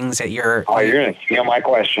different things that you're... Oh, you're going to steal my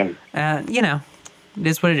question. It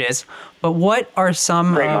is what it is. But what are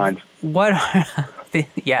some... Great minds.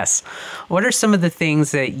 Yes. What are some of the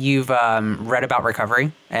things that you've read about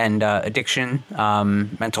recovery and addiction,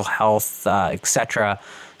 mental health, etc.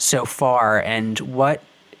 so far? And what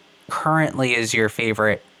currently is your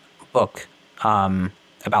favorite book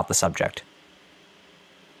about the subject?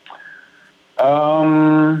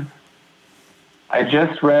 I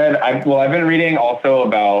just read, I've been reading also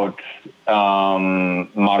about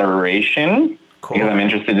moderation. Cool. Because I'm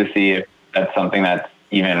interested to see if that's something that's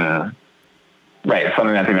even,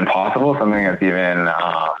 something that's even possible, something that's even,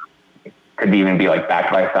 could even be like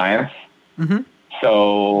backed by science. Mm-hmm.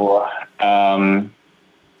 So I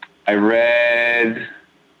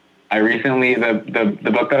recently,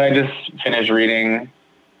 the book that I just finished reading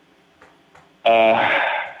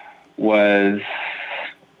was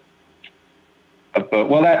a book.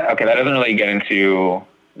 Well, that doesn't really get into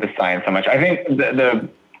the science so much. I think the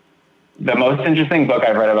most interesting book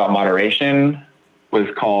I've read about moderation was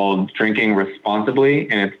called Drinking Responsibly,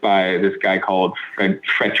 and it's by this guy called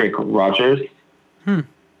Frederick Rogers.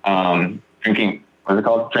 Drinking, what's it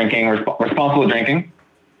called? Responsible Drinking.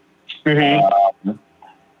 Mm-hmm.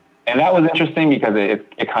 And that was interesting because it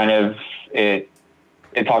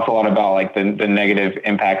talks a lot about like the negative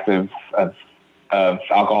impacts of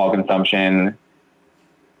alcohol consumption,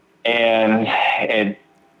 and it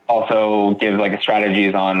also gives like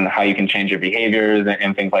strategies on how you can change your behaviors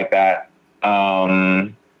and things like that.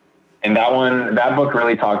 And that book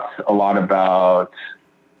really talks a lot about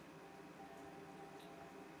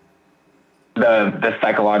the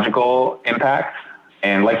psychological impacts.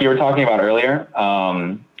 And like you were talking about earlier,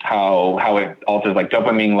 how it alters like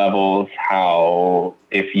dopamine levels, how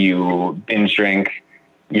if you binge drink,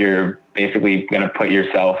 you're basically going to put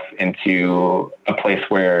yourself into a place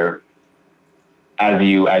where as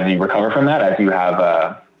you recover from that, as you have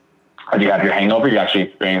your hangover, you're actually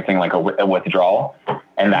experiencing like a withdrawal.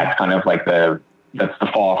 And that's kind of like that's the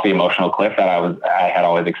fall off the emotional cliff that I had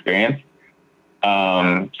always experienced.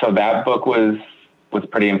 So that book was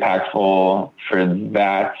pretty impactful for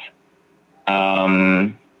that.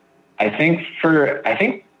 I think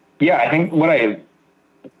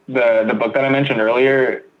the book that I mentioned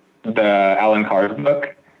earlier, the Alan Carr's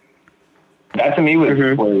book, that to me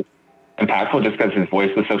was impactful just because his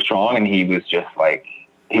voice was so strong and he was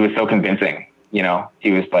so convincing. You know,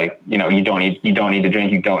 he was like, you know, you don't need to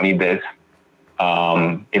drink. You don't need this.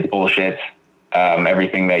 It's bullshit.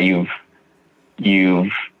 Everything that you've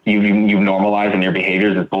normalized in your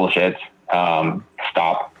behaviors is bullshit.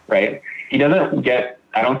 Stop. Right.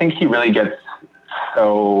 I don't think he really gets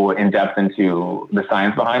so in depth into the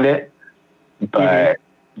science behind it, but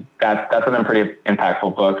that's a pretty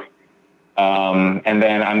impactful book. And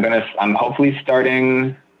then I'm hopefully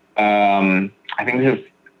starting, I think this is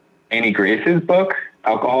Annie Grace's book,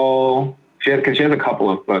 Alcohol. She has a couple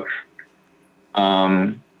of books.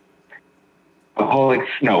 I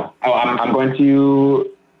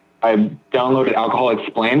downloaded Alcohol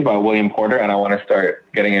Explained by William Porter, and I want to start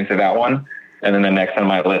getting into that one. And then the next on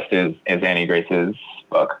my list is Annie Grace's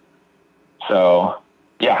book. So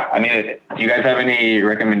yeah, I mean, do you guys have any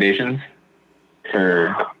recommendations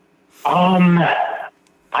for?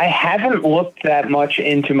 I haven't looked that much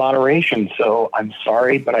into moderation, so I'm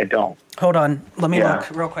sorry, but I don't. Hold on. Let me look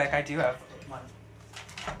real quick. I do have one.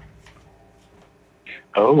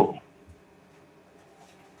 Oh.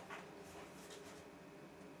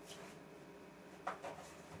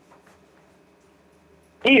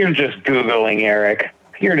 You're just Googling, Eric.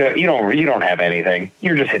 You don't have anything.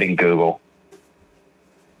 You're just hitting Google.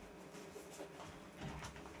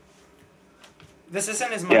 This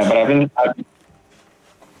isn't as much. Yeah, but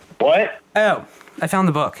What? Oh, I found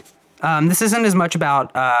the book. This isn't as much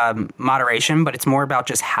about moderation, but it's more about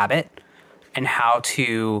just habit and how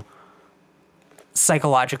to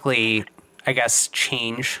psychologically, I guess,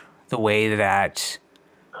 change the way that,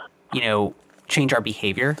 change our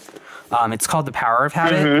behavior. It's called The Power of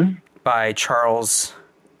Habit by Charles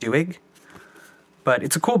Duhigg. But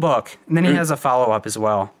it's a cool book. And then he has a follow-up as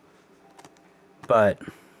well. But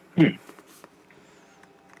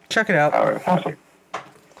check it out. Awesome.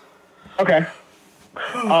 Okay.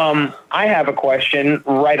 I have a question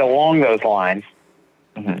right along those lines.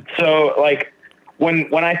 So, like,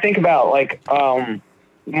 when I think about, like,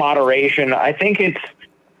 moderation, I think it's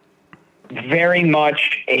very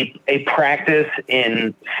much a practice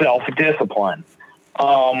in self-discipline.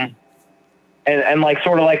 And like,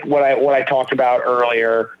 sort of like what I talked about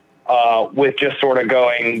earlier, with just sort of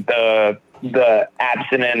going the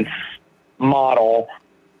abstinence model.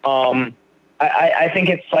 I think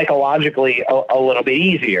it's psychologically a little bit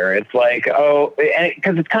easier. It's like,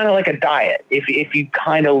 because it's kind of like a diet. If you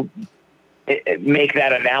kind of make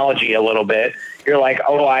that analogy a little bit, you're like,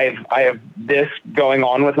 I have this going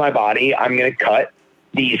on with my body. I'm going to cut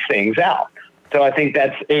these things out. So I think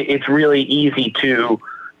it's really easy to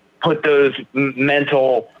put those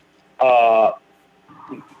mental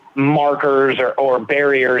markers or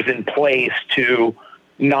barriers in place to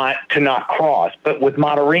not cross. But with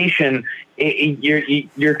moderation,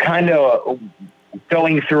 you're kind of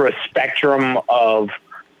going through a spectrum of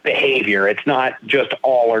behavior. It's not just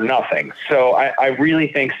all or nothing. So I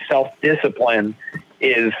really think self-discipline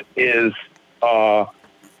is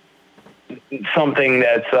something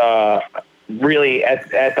that's really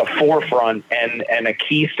at the forefront and a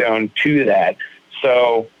keystone to that.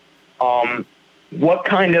 So what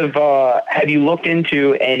kind of, have you looked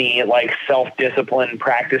into any like self-discipline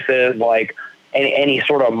practices, like any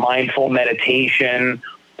sort of mindful meditation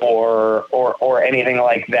or anything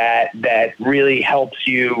like that really helps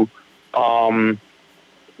you,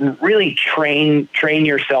 really train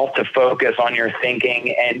yourself to focus on your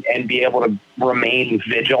thinking and be able to remain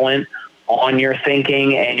vigilant on your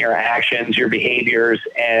thinking and your actions, your behaviors,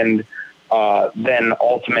 and then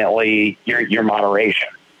ultimately your moderation?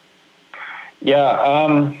 Yeah,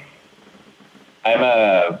 I'm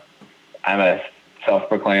a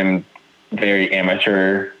self-proclaimed very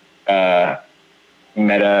amateur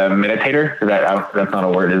meditator. That's not a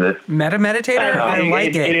word, is it? Meditator? I like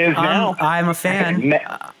it. It is now. I'm a fan.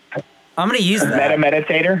 I'm going to use that.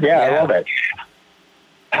 Meditator? Yeah, I love it.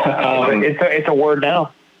 It's a word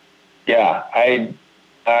now. Yeah, I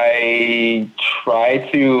try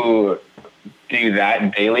to do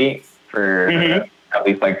that daily for at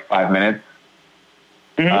least like 5 minutes.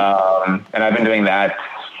 And I've been doing that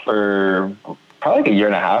for probably like a year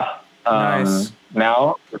and a half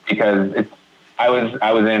now, because I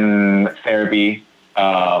was in therapy,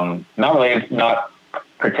 not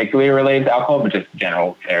particularly related to alcohol, but just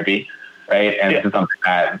general therapy, right? And this is something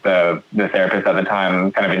that the therapist at the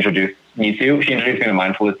time kind of introduced me to. She introduced me to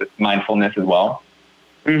mindfulness as well.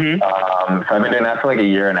 So I've been doing that for like a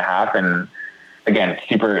year and a half, and again,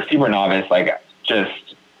 super novice, like just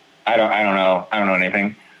I don't know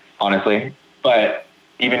anything, honestly. But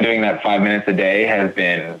even doing that 5 minutes a day has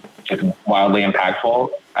been just wildly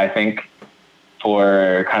impactful, I think,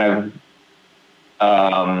 for kind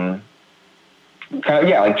of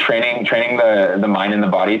like training the mind and the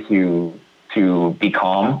body to be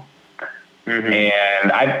calm.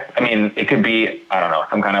 And I mean, it could be, I don't know,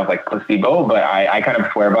 some kind of like placebo, but I kind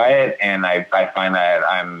of swear by it, and I find that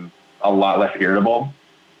I'm a lot less irritable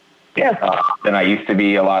than I used to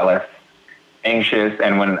be, a lot less anxious.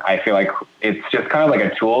 And when I feel like it's just kind of like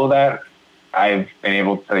a tool that I've been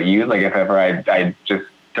able to use, like if ever I just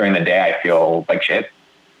during the day I feel like shit,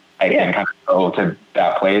 I can kind of go to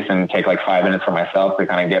that place and take like 5 minutes for myself to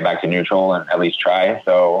kind of get back to neutral and at least try.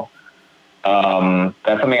 So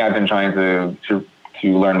that's something I've been trying to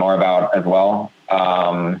learn more about as well.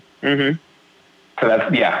 So that's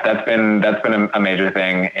been a major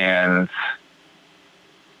thing. And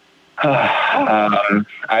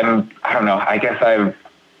I don't know. I guess I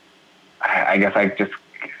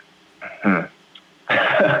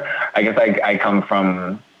come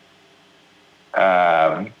from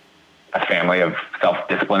a family of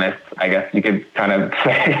self-disciplinists, I guess you could kind of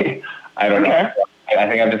say. I don't know. I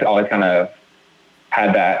think I've just always kind of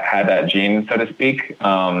had that gene, so to speak.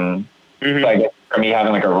 So I guess for me,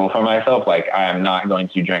 having like a rule for myself, like I am not going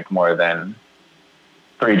to drink more than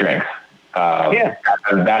 3 drinks.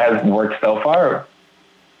 That has worked so far.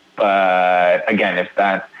 But again,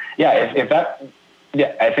 I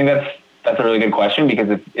think that's a really good question,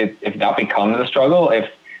 because if that becomes a struggle, if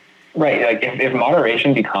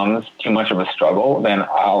moderation becomes too much of a struggle, then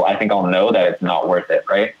I think I'll know that it's not worth it,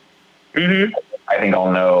 right? I think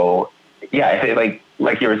I'll know. Yeah, if it,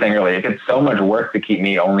 like you were saying earlier, if it's so much work to keep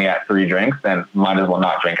me only at 3 drinks, then might as well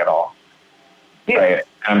not drink at all. Yeah. Right?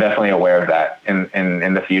 I'm definitely aware of that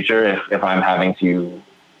in the future. If I'm having to,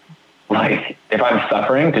 like, if I'm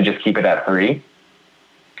suffering to just keep it at 3,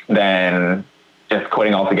 then just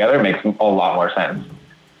quitting altogether makes a lot more sense.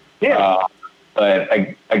 Yeah. But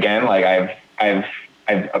again, like I've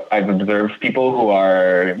observed people who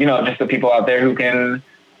are, just the people out there who can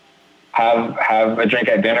have a drink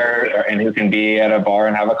at dinner and who can be at a bar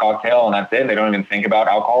and have a cocktail and that's it. They don't even think about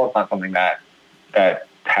alcohol. It's not something that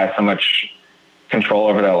has so much control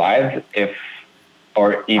over their lives. I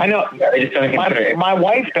know. They just don't consider it. My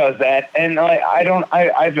wife does that, and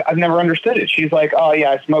I've never understood it. She's like, "Oh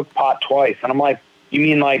yeah, I smoked pot twice," and I'm like, "You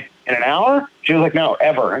mean like in an hour?" She was like, "No,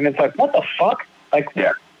 ever." And it's like, "What the fuck? Like,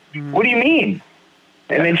 what do you mean?"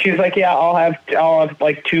 And then she's like, "Yeah, I'll have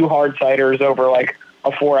like 2 hard ciders over like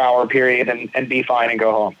a 4-hour period and be fine and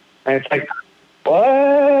go home." And it's like,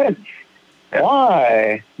 what?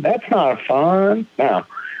 Why? That's not fun. No.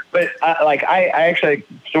 But I actually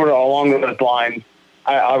sort of along those lines,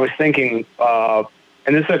 I was thinking, and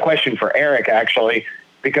this is a question for Eric actually,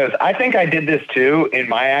 because I think I did this too in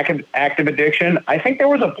my active addiction. I think there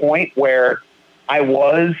was a point where I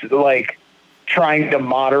was like trying to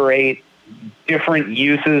moderate different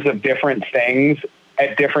uses of different things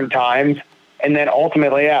at different times. And then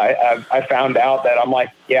ultimately, I found out that I'm like,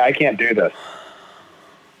 I can't do this.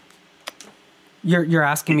 You're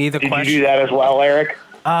asking me the question. Did you do that as well, Eric?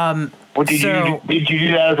 Did you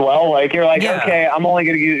do that as well? Like, you're like, okay, I'm only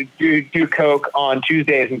going to do coke on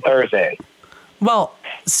Tuesdays and Thursdays. Well,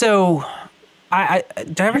 so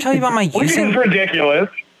Did I ever tell you about my Which using? is ridiculous.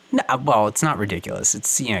 No, well, it's not ridiculous.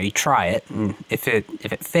 It's, you try it, and if it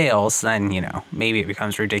fails, then maybe it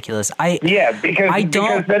becomes ridiculous.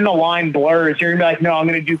 Because then the line blurs. You're gonna be like, no, I'm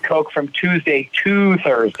gonna do coke from Tuesday to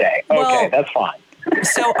Thursday. Okay, that's fine.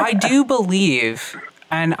 So I do believe,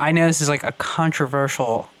 and I know this is like a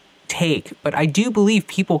controversial take, but I do believe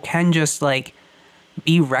people can just like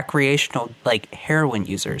be recreational like heroin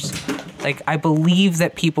users. Like I believe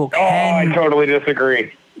that people can. Oh, I totally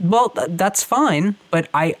disagree. Well, that's fine, but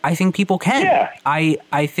I think people can. Yeah.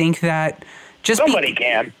 I think that somebody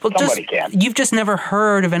can. Somebody can. You've just never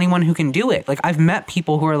heard of anyone who can do it. Like I've met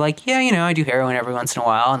people who are like, yeah, I do heroin every once in a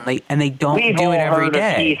while, and they don't do it every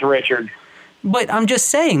day. Keith Richards. But I'm just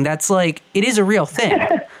saying that's like it is a real thing.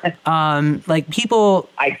 Like people,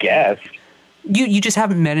 I guess you just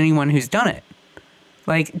haven't met anyone who's done it.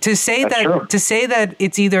 Like to say that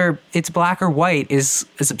it's black or white is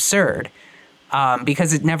absurd.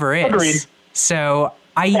 Because it never is. Agreed. So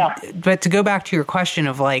but to go back to your question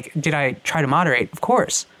of like, did I try to moderate? Of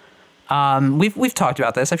course. We've talked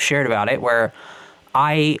about this. I've shared about it where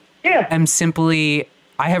I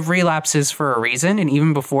have relapses for a reason. And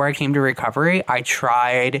even before I came to recovery, I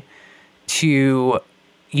tried to,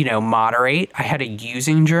 moderate. I had a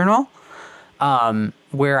using journal,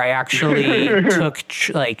 where I actually took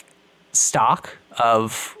like stock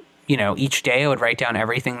of, each day I would write down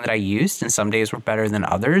everything that I used, and some days were better than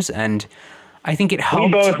others. And I think it helped.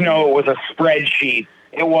 We both know it was a spreadsheet.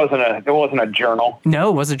 It wasn't a journal. No,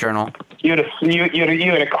 it was a journal. You had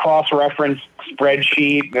a cross-reference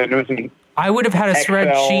spreadsheet. I would have had a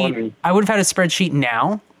spreadsheet. I would have had a spreadsheet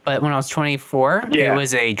now, but when I was 24, it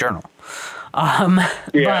was a journal.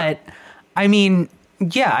 But I mean,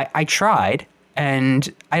 I tried,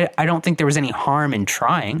 and I don't think there was any harm in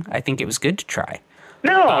trying. I think it was good to try.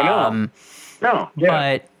 No. Yeah.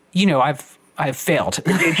 But I've failed.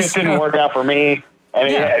 It just didn't work out for me, and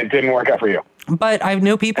it didn't work out for you. But I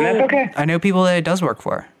know people. And that's okay. I know people that it does work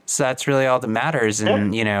for. So that's really all that matters.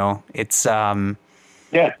 And it's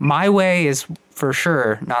my way is for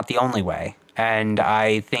sure not the only way. And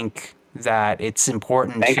I think that it's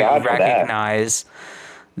important to recognize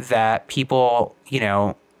that people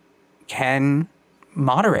can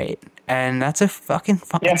moderate. And that's a fucking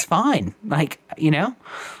it's fine. Like,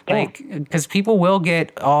 because people will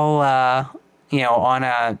get all, on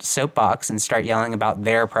a soapbox and start yelling about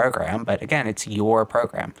their program. But again, it's your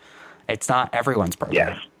program. It's not everyone's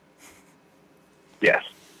program. Yes.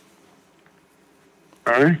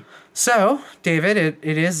 All right. So, David,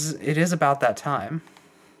 it is about that time.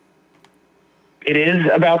 It is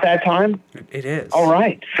about that time? It is. All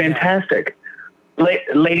right. Fantastic. Yeah.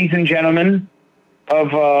 Ladies and gentlemen, of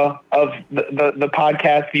the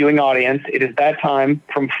podcast viewing audience, it is that time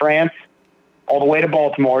from France all the way to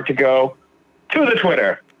Baltimore to go to the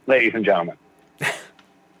Twitter, ladies and gentlemen.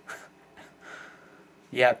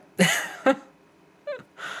 Yep.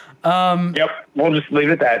 Yep. We'll just leave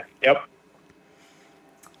it at that. Yep.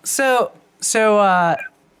 So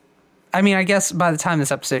I mean, I guess by the time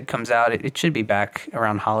this episode comes out, it should be back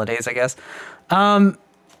around holidays, I guess.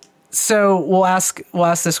 So we'll ask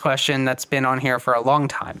this question that's been on here for a long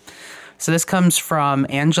time. So this comes from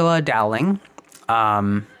Angela Dowling,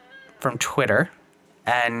 from Twitter,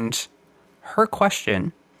 and her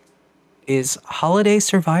question is holiday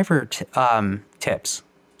survivor tips,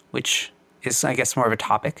 which is, I guess, more of a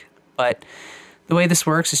topic. But the way this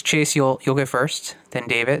works is, Chase, you'll go first, then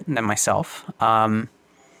David, and then myself.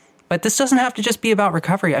 But this doesn't have to just be about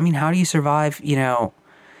recovery. I mean, how do you survive,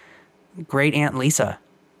 great Aunt Lisa,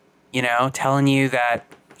 telling you that,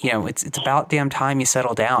 it's about damn time you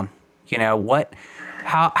settle down.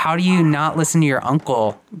 How do you not listen to your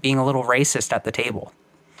uncle being a little racist at the table?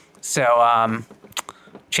 So,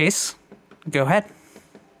 Chase, go ahead.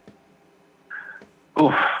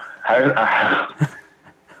 Oof. How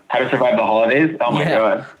to survive the holidays? Oh my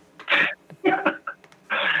God.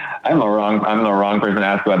 I'm the wrong person to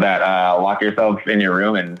ask about that. Lock yourself in your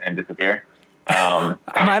room and disappear.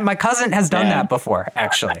 My cousin has done that before,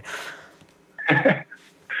 actually. That's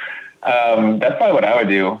probably what I would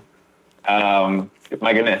do.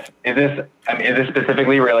 My goodness, is this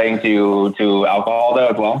specifically relating to alcohol though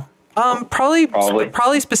as well?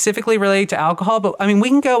 Probably specifically related to alcohol, but I mean, we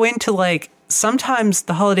can go into sometimes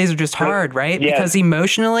the holidays are just hard, right? Yes. Because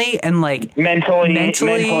emotionally and mentally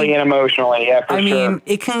and emotionally, yeah, for sure. I mean,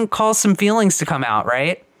 it can cause some feelings to come out,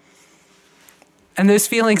 right? And those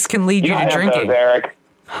feelings can lead you to drinking. Those, Eric.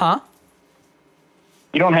 Huh?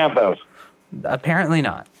 You don't have those. Apparently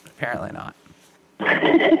not.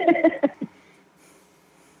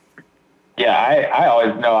 Yeah, I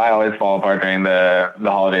always fall apart during the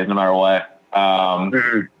holidays, no matter what. God,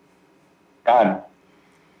 I'm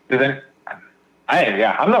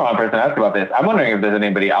the wrong person to ask about this. I'm wondering if there's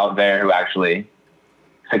anybody out there who actually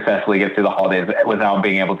successfully gets through the holidays without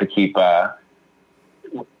being able to keep the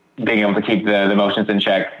emotions in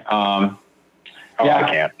check. I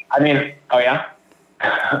can't. I mean, oh yeah.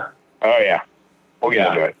 Oh yeah. We'll get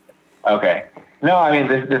into it. Okay. No, I mean,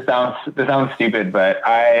 this sounds stupid, but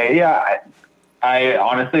I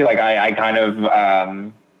honestly, like, I kind of,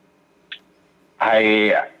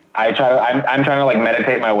 I'm trying to like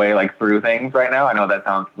meditate my way like through things right now. I know that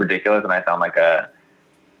sounds ridiculous and I sound like no,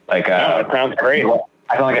 it sounds great.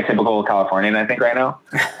 I sound like a typical Californian, I think, right now.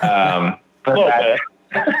 But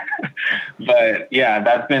yeah,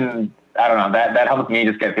 that's been, I don't know, that helps me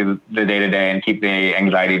just get through the day to day and keep the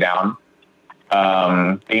anxiety down.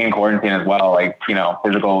 Being in quarantine as well, like, you know,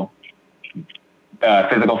 physical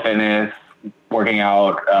fitness, working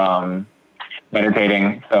out,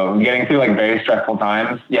 meditating. So getting through like very stressful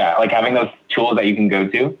times. Yeah. Like having those tools that you can go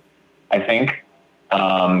to, I think,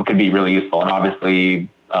 could be really useful. And obviously,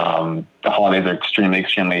 the holidays are extremely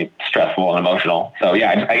stressful and emotional. So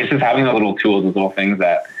yeah, I guess just having the little tools, those little things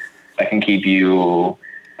that can keep you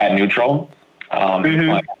at neutral,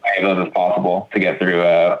 like as those as possible to get through,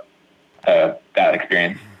 that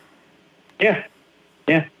experience. Yeah.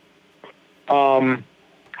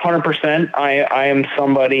 100%. I am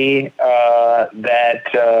somebody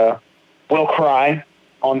that will cry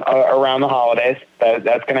around the holidays.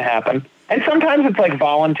 That's going to happen, and sometimes it's like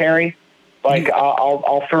voluntary. Like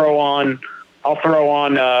I'll throw on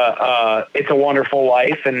It's a Wonderful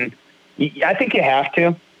Life, and I think you have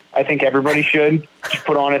to. I think everybody should just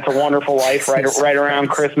put on It's a Wonderful Life right around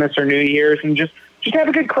Christmas or New Year's, and just have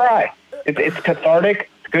a good cry. It's cathartic.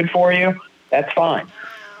 It's good for you. That's fine.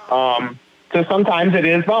 So sometimes it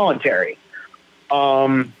is voluntary.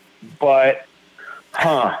 But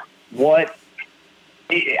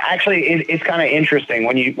it's kind of interesting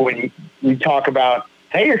when you talk about,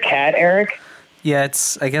 hey, your cat, Eric? Yeah,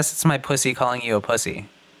 I guess it's my pussy calling you a pussy.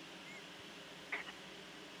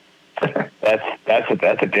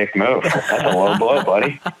 That's a dick move. That's a low blow,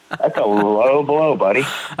 buddy. That's a low blow, buddy.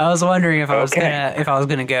 I was wondering if I was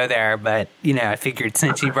gonna go there, but you know, I figured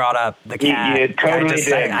since you brought up the cat, you totally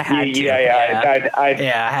did. I had to. I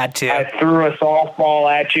had to. I threw a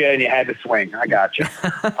softball at you, and you had to swing. I got you.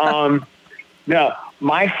 No,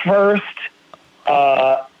 my first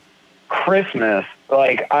Christmas,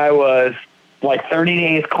 like I was like 30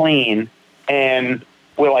 days clean, and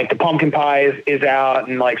where like the pumpkin pie is out,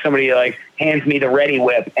 and like somebody like hands me the Ready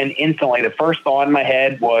Whip, and instantly the first thought in my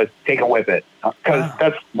head was take a whip it, because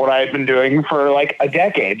that's what I've been doing for like a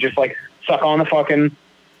decade. Just like suck on the fucking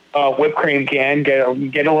whipped cream can, get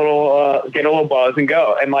a little buzz and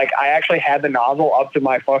go. And like I actually had the nozzle up to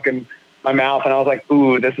my mouth, and I was like,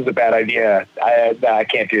 ooh, this is a bad idea. I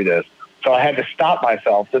can't do this. So I had to stop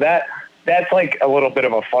myself. So that's like a little bit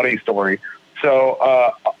of a funny story.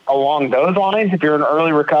 So along those lines, if you're in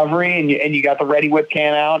early recovery and you got the Ready Whip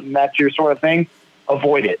can out and that's your sort of thing,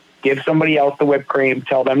 avoid it. Give somebody else the whipped cream.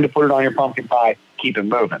 Tell them to put it on your pumpkin pie. Keep it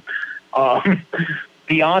moving.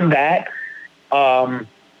 Beyond that,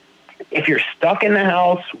 if you're stuck in the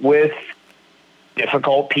house with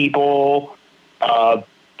difficult people,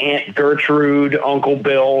 Aunt Gertrude, Uncle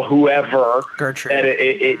Bill, whoever.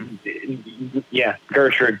 Gertrude.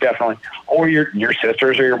 Gertrude, definitely. Or your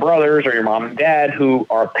sisters or your brothers or your mom and dad who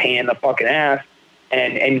are paying the fucking ass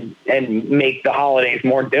and make the holidays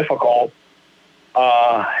more difficult.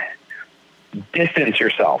 Distance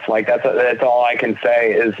yourself. Like that's all I can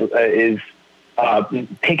say is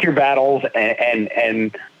pick your battles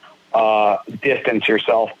and distance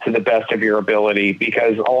yourself to the best of your ability,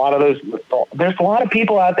 because there's a lot of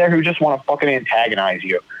people out there who just want to fucking antagonize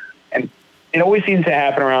you. And it always seems to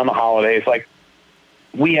happen around the holidays. Like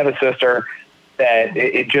we have a sister that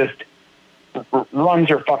it just runs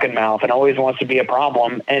her fucking mouth and always wants to be a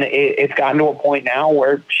problem. And it's gotten to a point now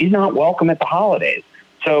where she's not welcome at the holidays.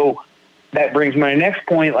 So that brings my next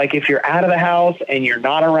point. Like if you're out of the house and you're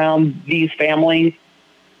not around these family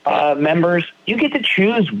members, you get to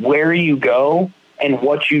choose where you go and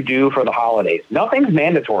what you do for the holidays. Nothing's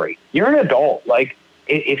mandatory. You're an adult. Like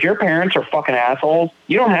if your parents are fucking assholes,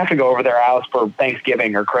 you don't have to go over their house for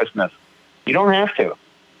Thanksgiving or Christmas. You don't have to.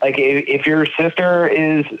 Like if your sister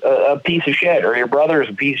is a piece of shit or your brother is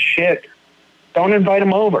a piece of shit, don't invite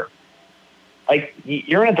them over. Like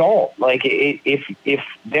you're an adult. Like if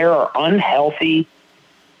there are unhealthy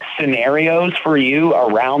scenarios for you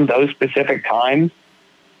around those specific times,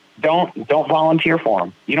 don't volunteer for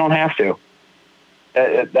them. You don't have to.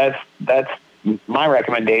 That's my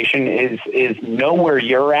recommendation is know where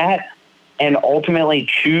you're at and ultimately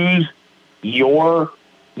choose your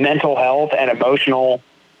mental health and emotional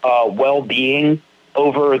well-being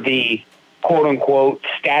over the quote-unquote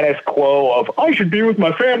status quo of, I should be with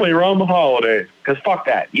my family around the holidays. Because fuck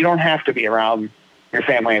that. You don't have to be around your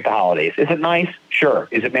family at the holidays. Is it nice? Sure.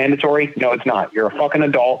 Is it mandatory? No, it's not. You're a fucking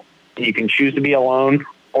adult, and you can choose to be alone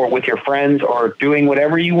or with your friends or doing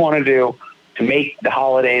whatever you want to do to make the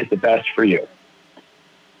holidays the best for you.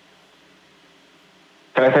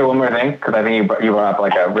 Can I say one more thing? Because I think you brought up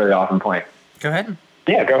like a really awesome point. Go ahead.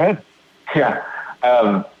 Yeah, go ahead. Yeah.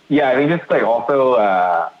 I think just like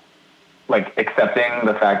also like accepting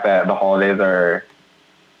the fact that the holidays are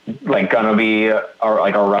like gonna be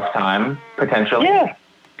like a rough time potentially. Yeah.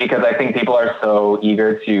 Because I think people are so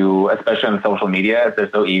eager to, especially on social media, they're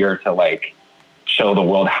so eager to like show the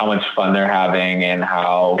world how much fun they're having and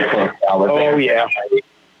how close they are with their family,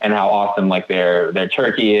 and how awesome like their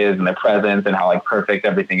turkey is and their presents and how like perfect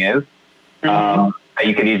everything is. That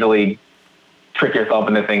you could easily trick yourself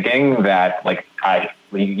into thinking that like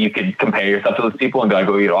you could compare yourself to those people and be like,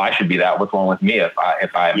 oh, you know, I should be that. What's wrong with me if I'm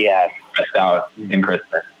stressed out in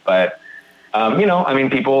Christmas? But you know, I mean,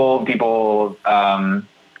 people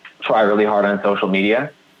try really hard on social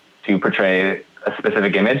media to portray a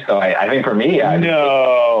specific image. So I think for me,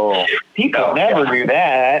 people never do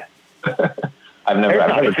that. I've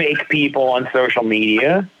never fake people on social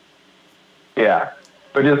media. Yeah.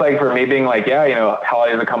 But just like for me being like, yeah, you know,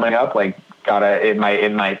 holidays are coming up, like it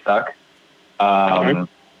might suck.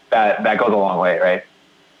 That goes a long way, right?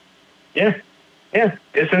 Yeah. Yeah.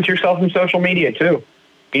 Distance yourself from social media too.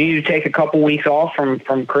 You need to take a couple weeks off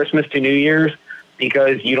from Christmas to New Year's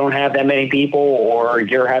because you don't have that many people, or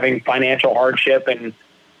you're having financial hardship and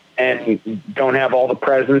don't have all the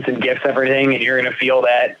presents and gifts, everything, and you're going to feel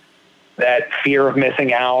that fear of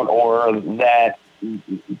missing out, or that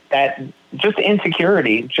just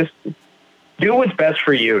insecurity. Just do what's best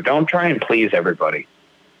for you. Don't try and please everybody.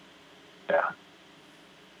 Yeah.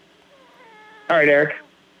 All right, Eric.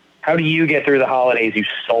 How do you get through the holidays, you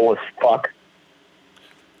soulless fuck?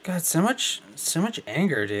 God, so much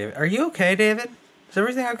anger, David. Are you okay, David? Is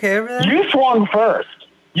everything okay over there? You swung first.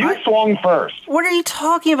 Swung first. What are you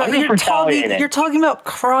talking about? You're talking about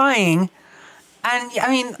crying. And, I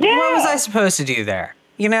mean, what was I supposed to do there?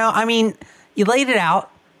 You know, I mean, you laid it out.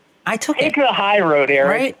 I took Take the high road,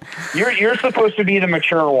 Eric. Right? You're supposed to be the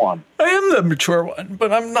mature one. I am the mature one,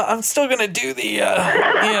 but I'm not. I'm still gonna do the,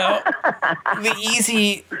 the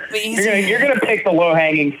easy. You're gonna pick the low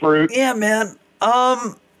hanging fruit. Yeah, man.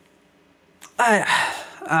 I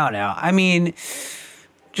don't know. I mean,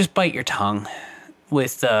 just bite your tongue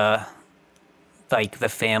with the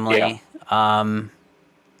family. Yeah.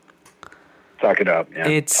 Suck it up. Yeah.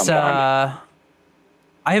 It's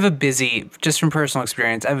I have just from personal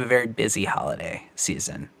experience, I have a very busy holiday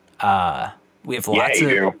season. We have lots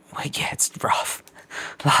it's rough.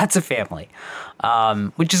 Lots of family.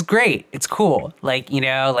 Which is great. It's cool. Like, you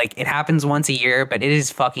know, like it happens once a year, but it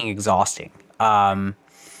is fucking exhausting.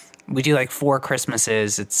 We do like 4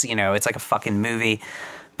 Christmases. It's, you know, it's like a fucking movie,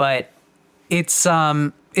 but it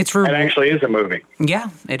actually is a movie.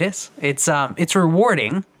 Yeah, it is. It's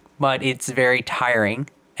rewarding, but it's very tiring,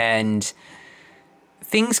 and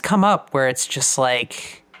things come up where it's just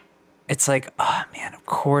like, oh man, of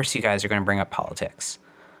course you guys are going to bring up politics.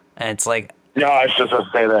 And it's like, no, I was just going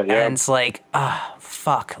to say that. Yeah. And it's like,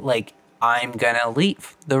 fuck, like I'm going to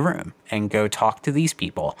leave the room and go talk to these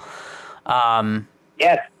people.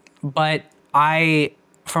 Yes. But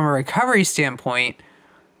from a recovery standpoint,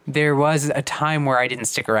 there was a time where I didn't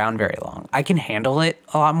stick around very long. I can handle it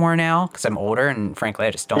a lot more now because I'm older, and frankly,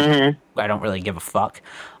 I just don't. I don't really give a fuck.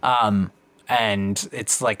 And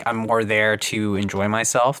it's like I'm more there to enjoy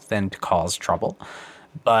myself than to cause trouble.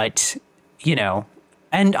 But you know,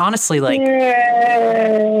 and honestly, like,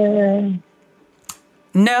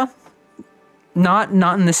 no, not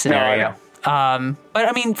in this scenario. No, but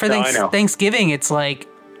I mean, for Thanksgiving, it's like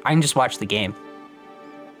I can just watch the game.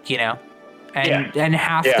 You know. And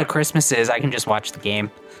half the Christmases, I can just watch the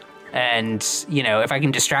game. And, you know, if I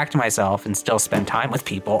can distract myself and still spend time with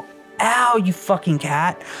people. Ow, you fucking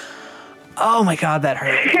cat. Oh, my God, that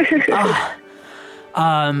hurt.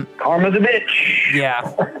 Karma's a bitch. Yeah.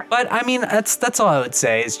 But, I mean, that's all I would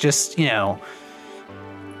say is just, you know,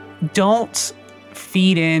 don't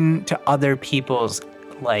feed in to other people's,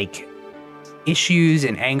 like, issues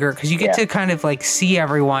and anger, because you get to kind of like see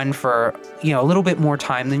everyone for, you know, a little bit more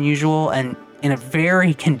time than usual and in a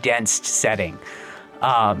very condensed setting.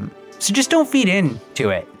 So just don't feed in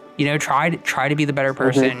to it. You know, try to be the better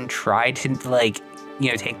person. Try to, like,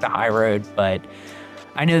 you know, take the high road. But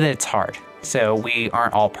I know that it's hard. So we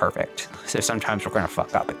aren't all perfect. So sometimes we're going to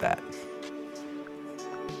fuck up at that.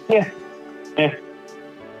 Yeah. Yeah.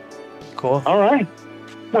 Cool. All right.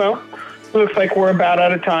 Well, looks like we're about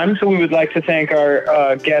out of time, so we would like to thank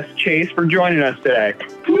our guest Chase for joining us today.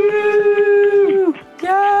 Woo!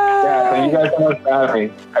 Yeah, thank you guys so much for having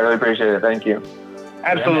me. I really appreciate it. Thank you.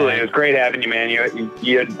 Absolutely, it was great having you, man.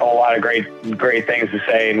 You had a lot of great things to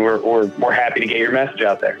say, and we're happy to get your message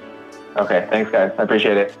out there. Okay, thanks, guys. I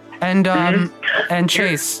appreciate it. And and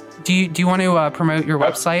Chase, do you want to promote your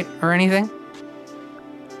website or anything?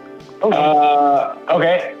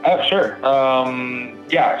 Okay, sure.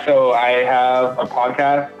 Yeah, so I have a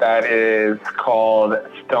podcast that is called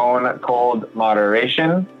Stone Cold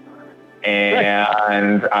Moderation,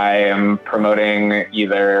 and I am promoting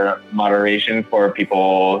either moderation for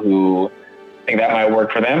people who think that might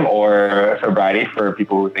work for them, or sobriety for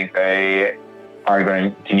people who think they are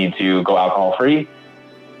going to need to go alcohol free.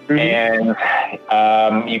 And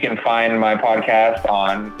you can find my podcast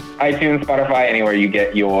on iTunes, Spotify, anywhere you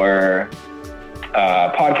get your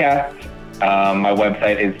podcasts. My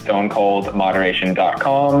website is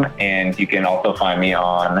stonecoldmoderation.com, and you can also find me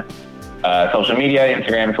on social media,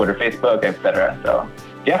 Instagram, Twitter, Facebook, etc. So,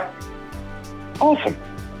 yeah. Awesome.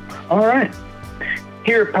 All right.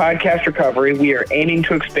 Here at Podcast Recovery, we are aiming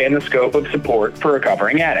to expand the scope of support for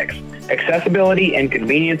recovering addicts. Accessibility and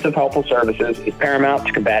convenience of helpful services is paramount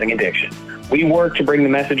to combating addiction. We work to bring the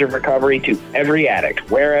message of recovery to every addict,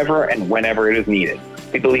 wherever and whenever it is needed.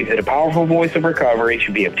 We believe that a powerful voice of recovery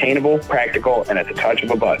should be obtainable, practical, and at the touch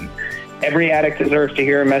of a button. Every addict deserves to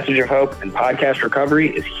hear a message of hope, and Podcast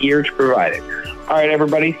Recovery is here to provide it. All right,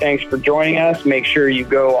 everybody, thanks for joining us. Make sure you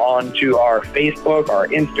go on to our Facebook, our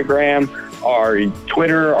Instagram, our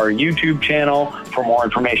Twitter, our YouTube channel. For more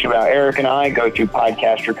information about Eric and I, go to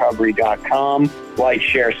podcastrecovery.com. Like,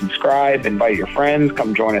 share, subscribe, invite your friends,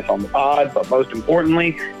 come join us on the pod. But most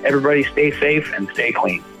importantly, everybody stay safe and stay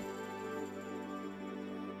clean.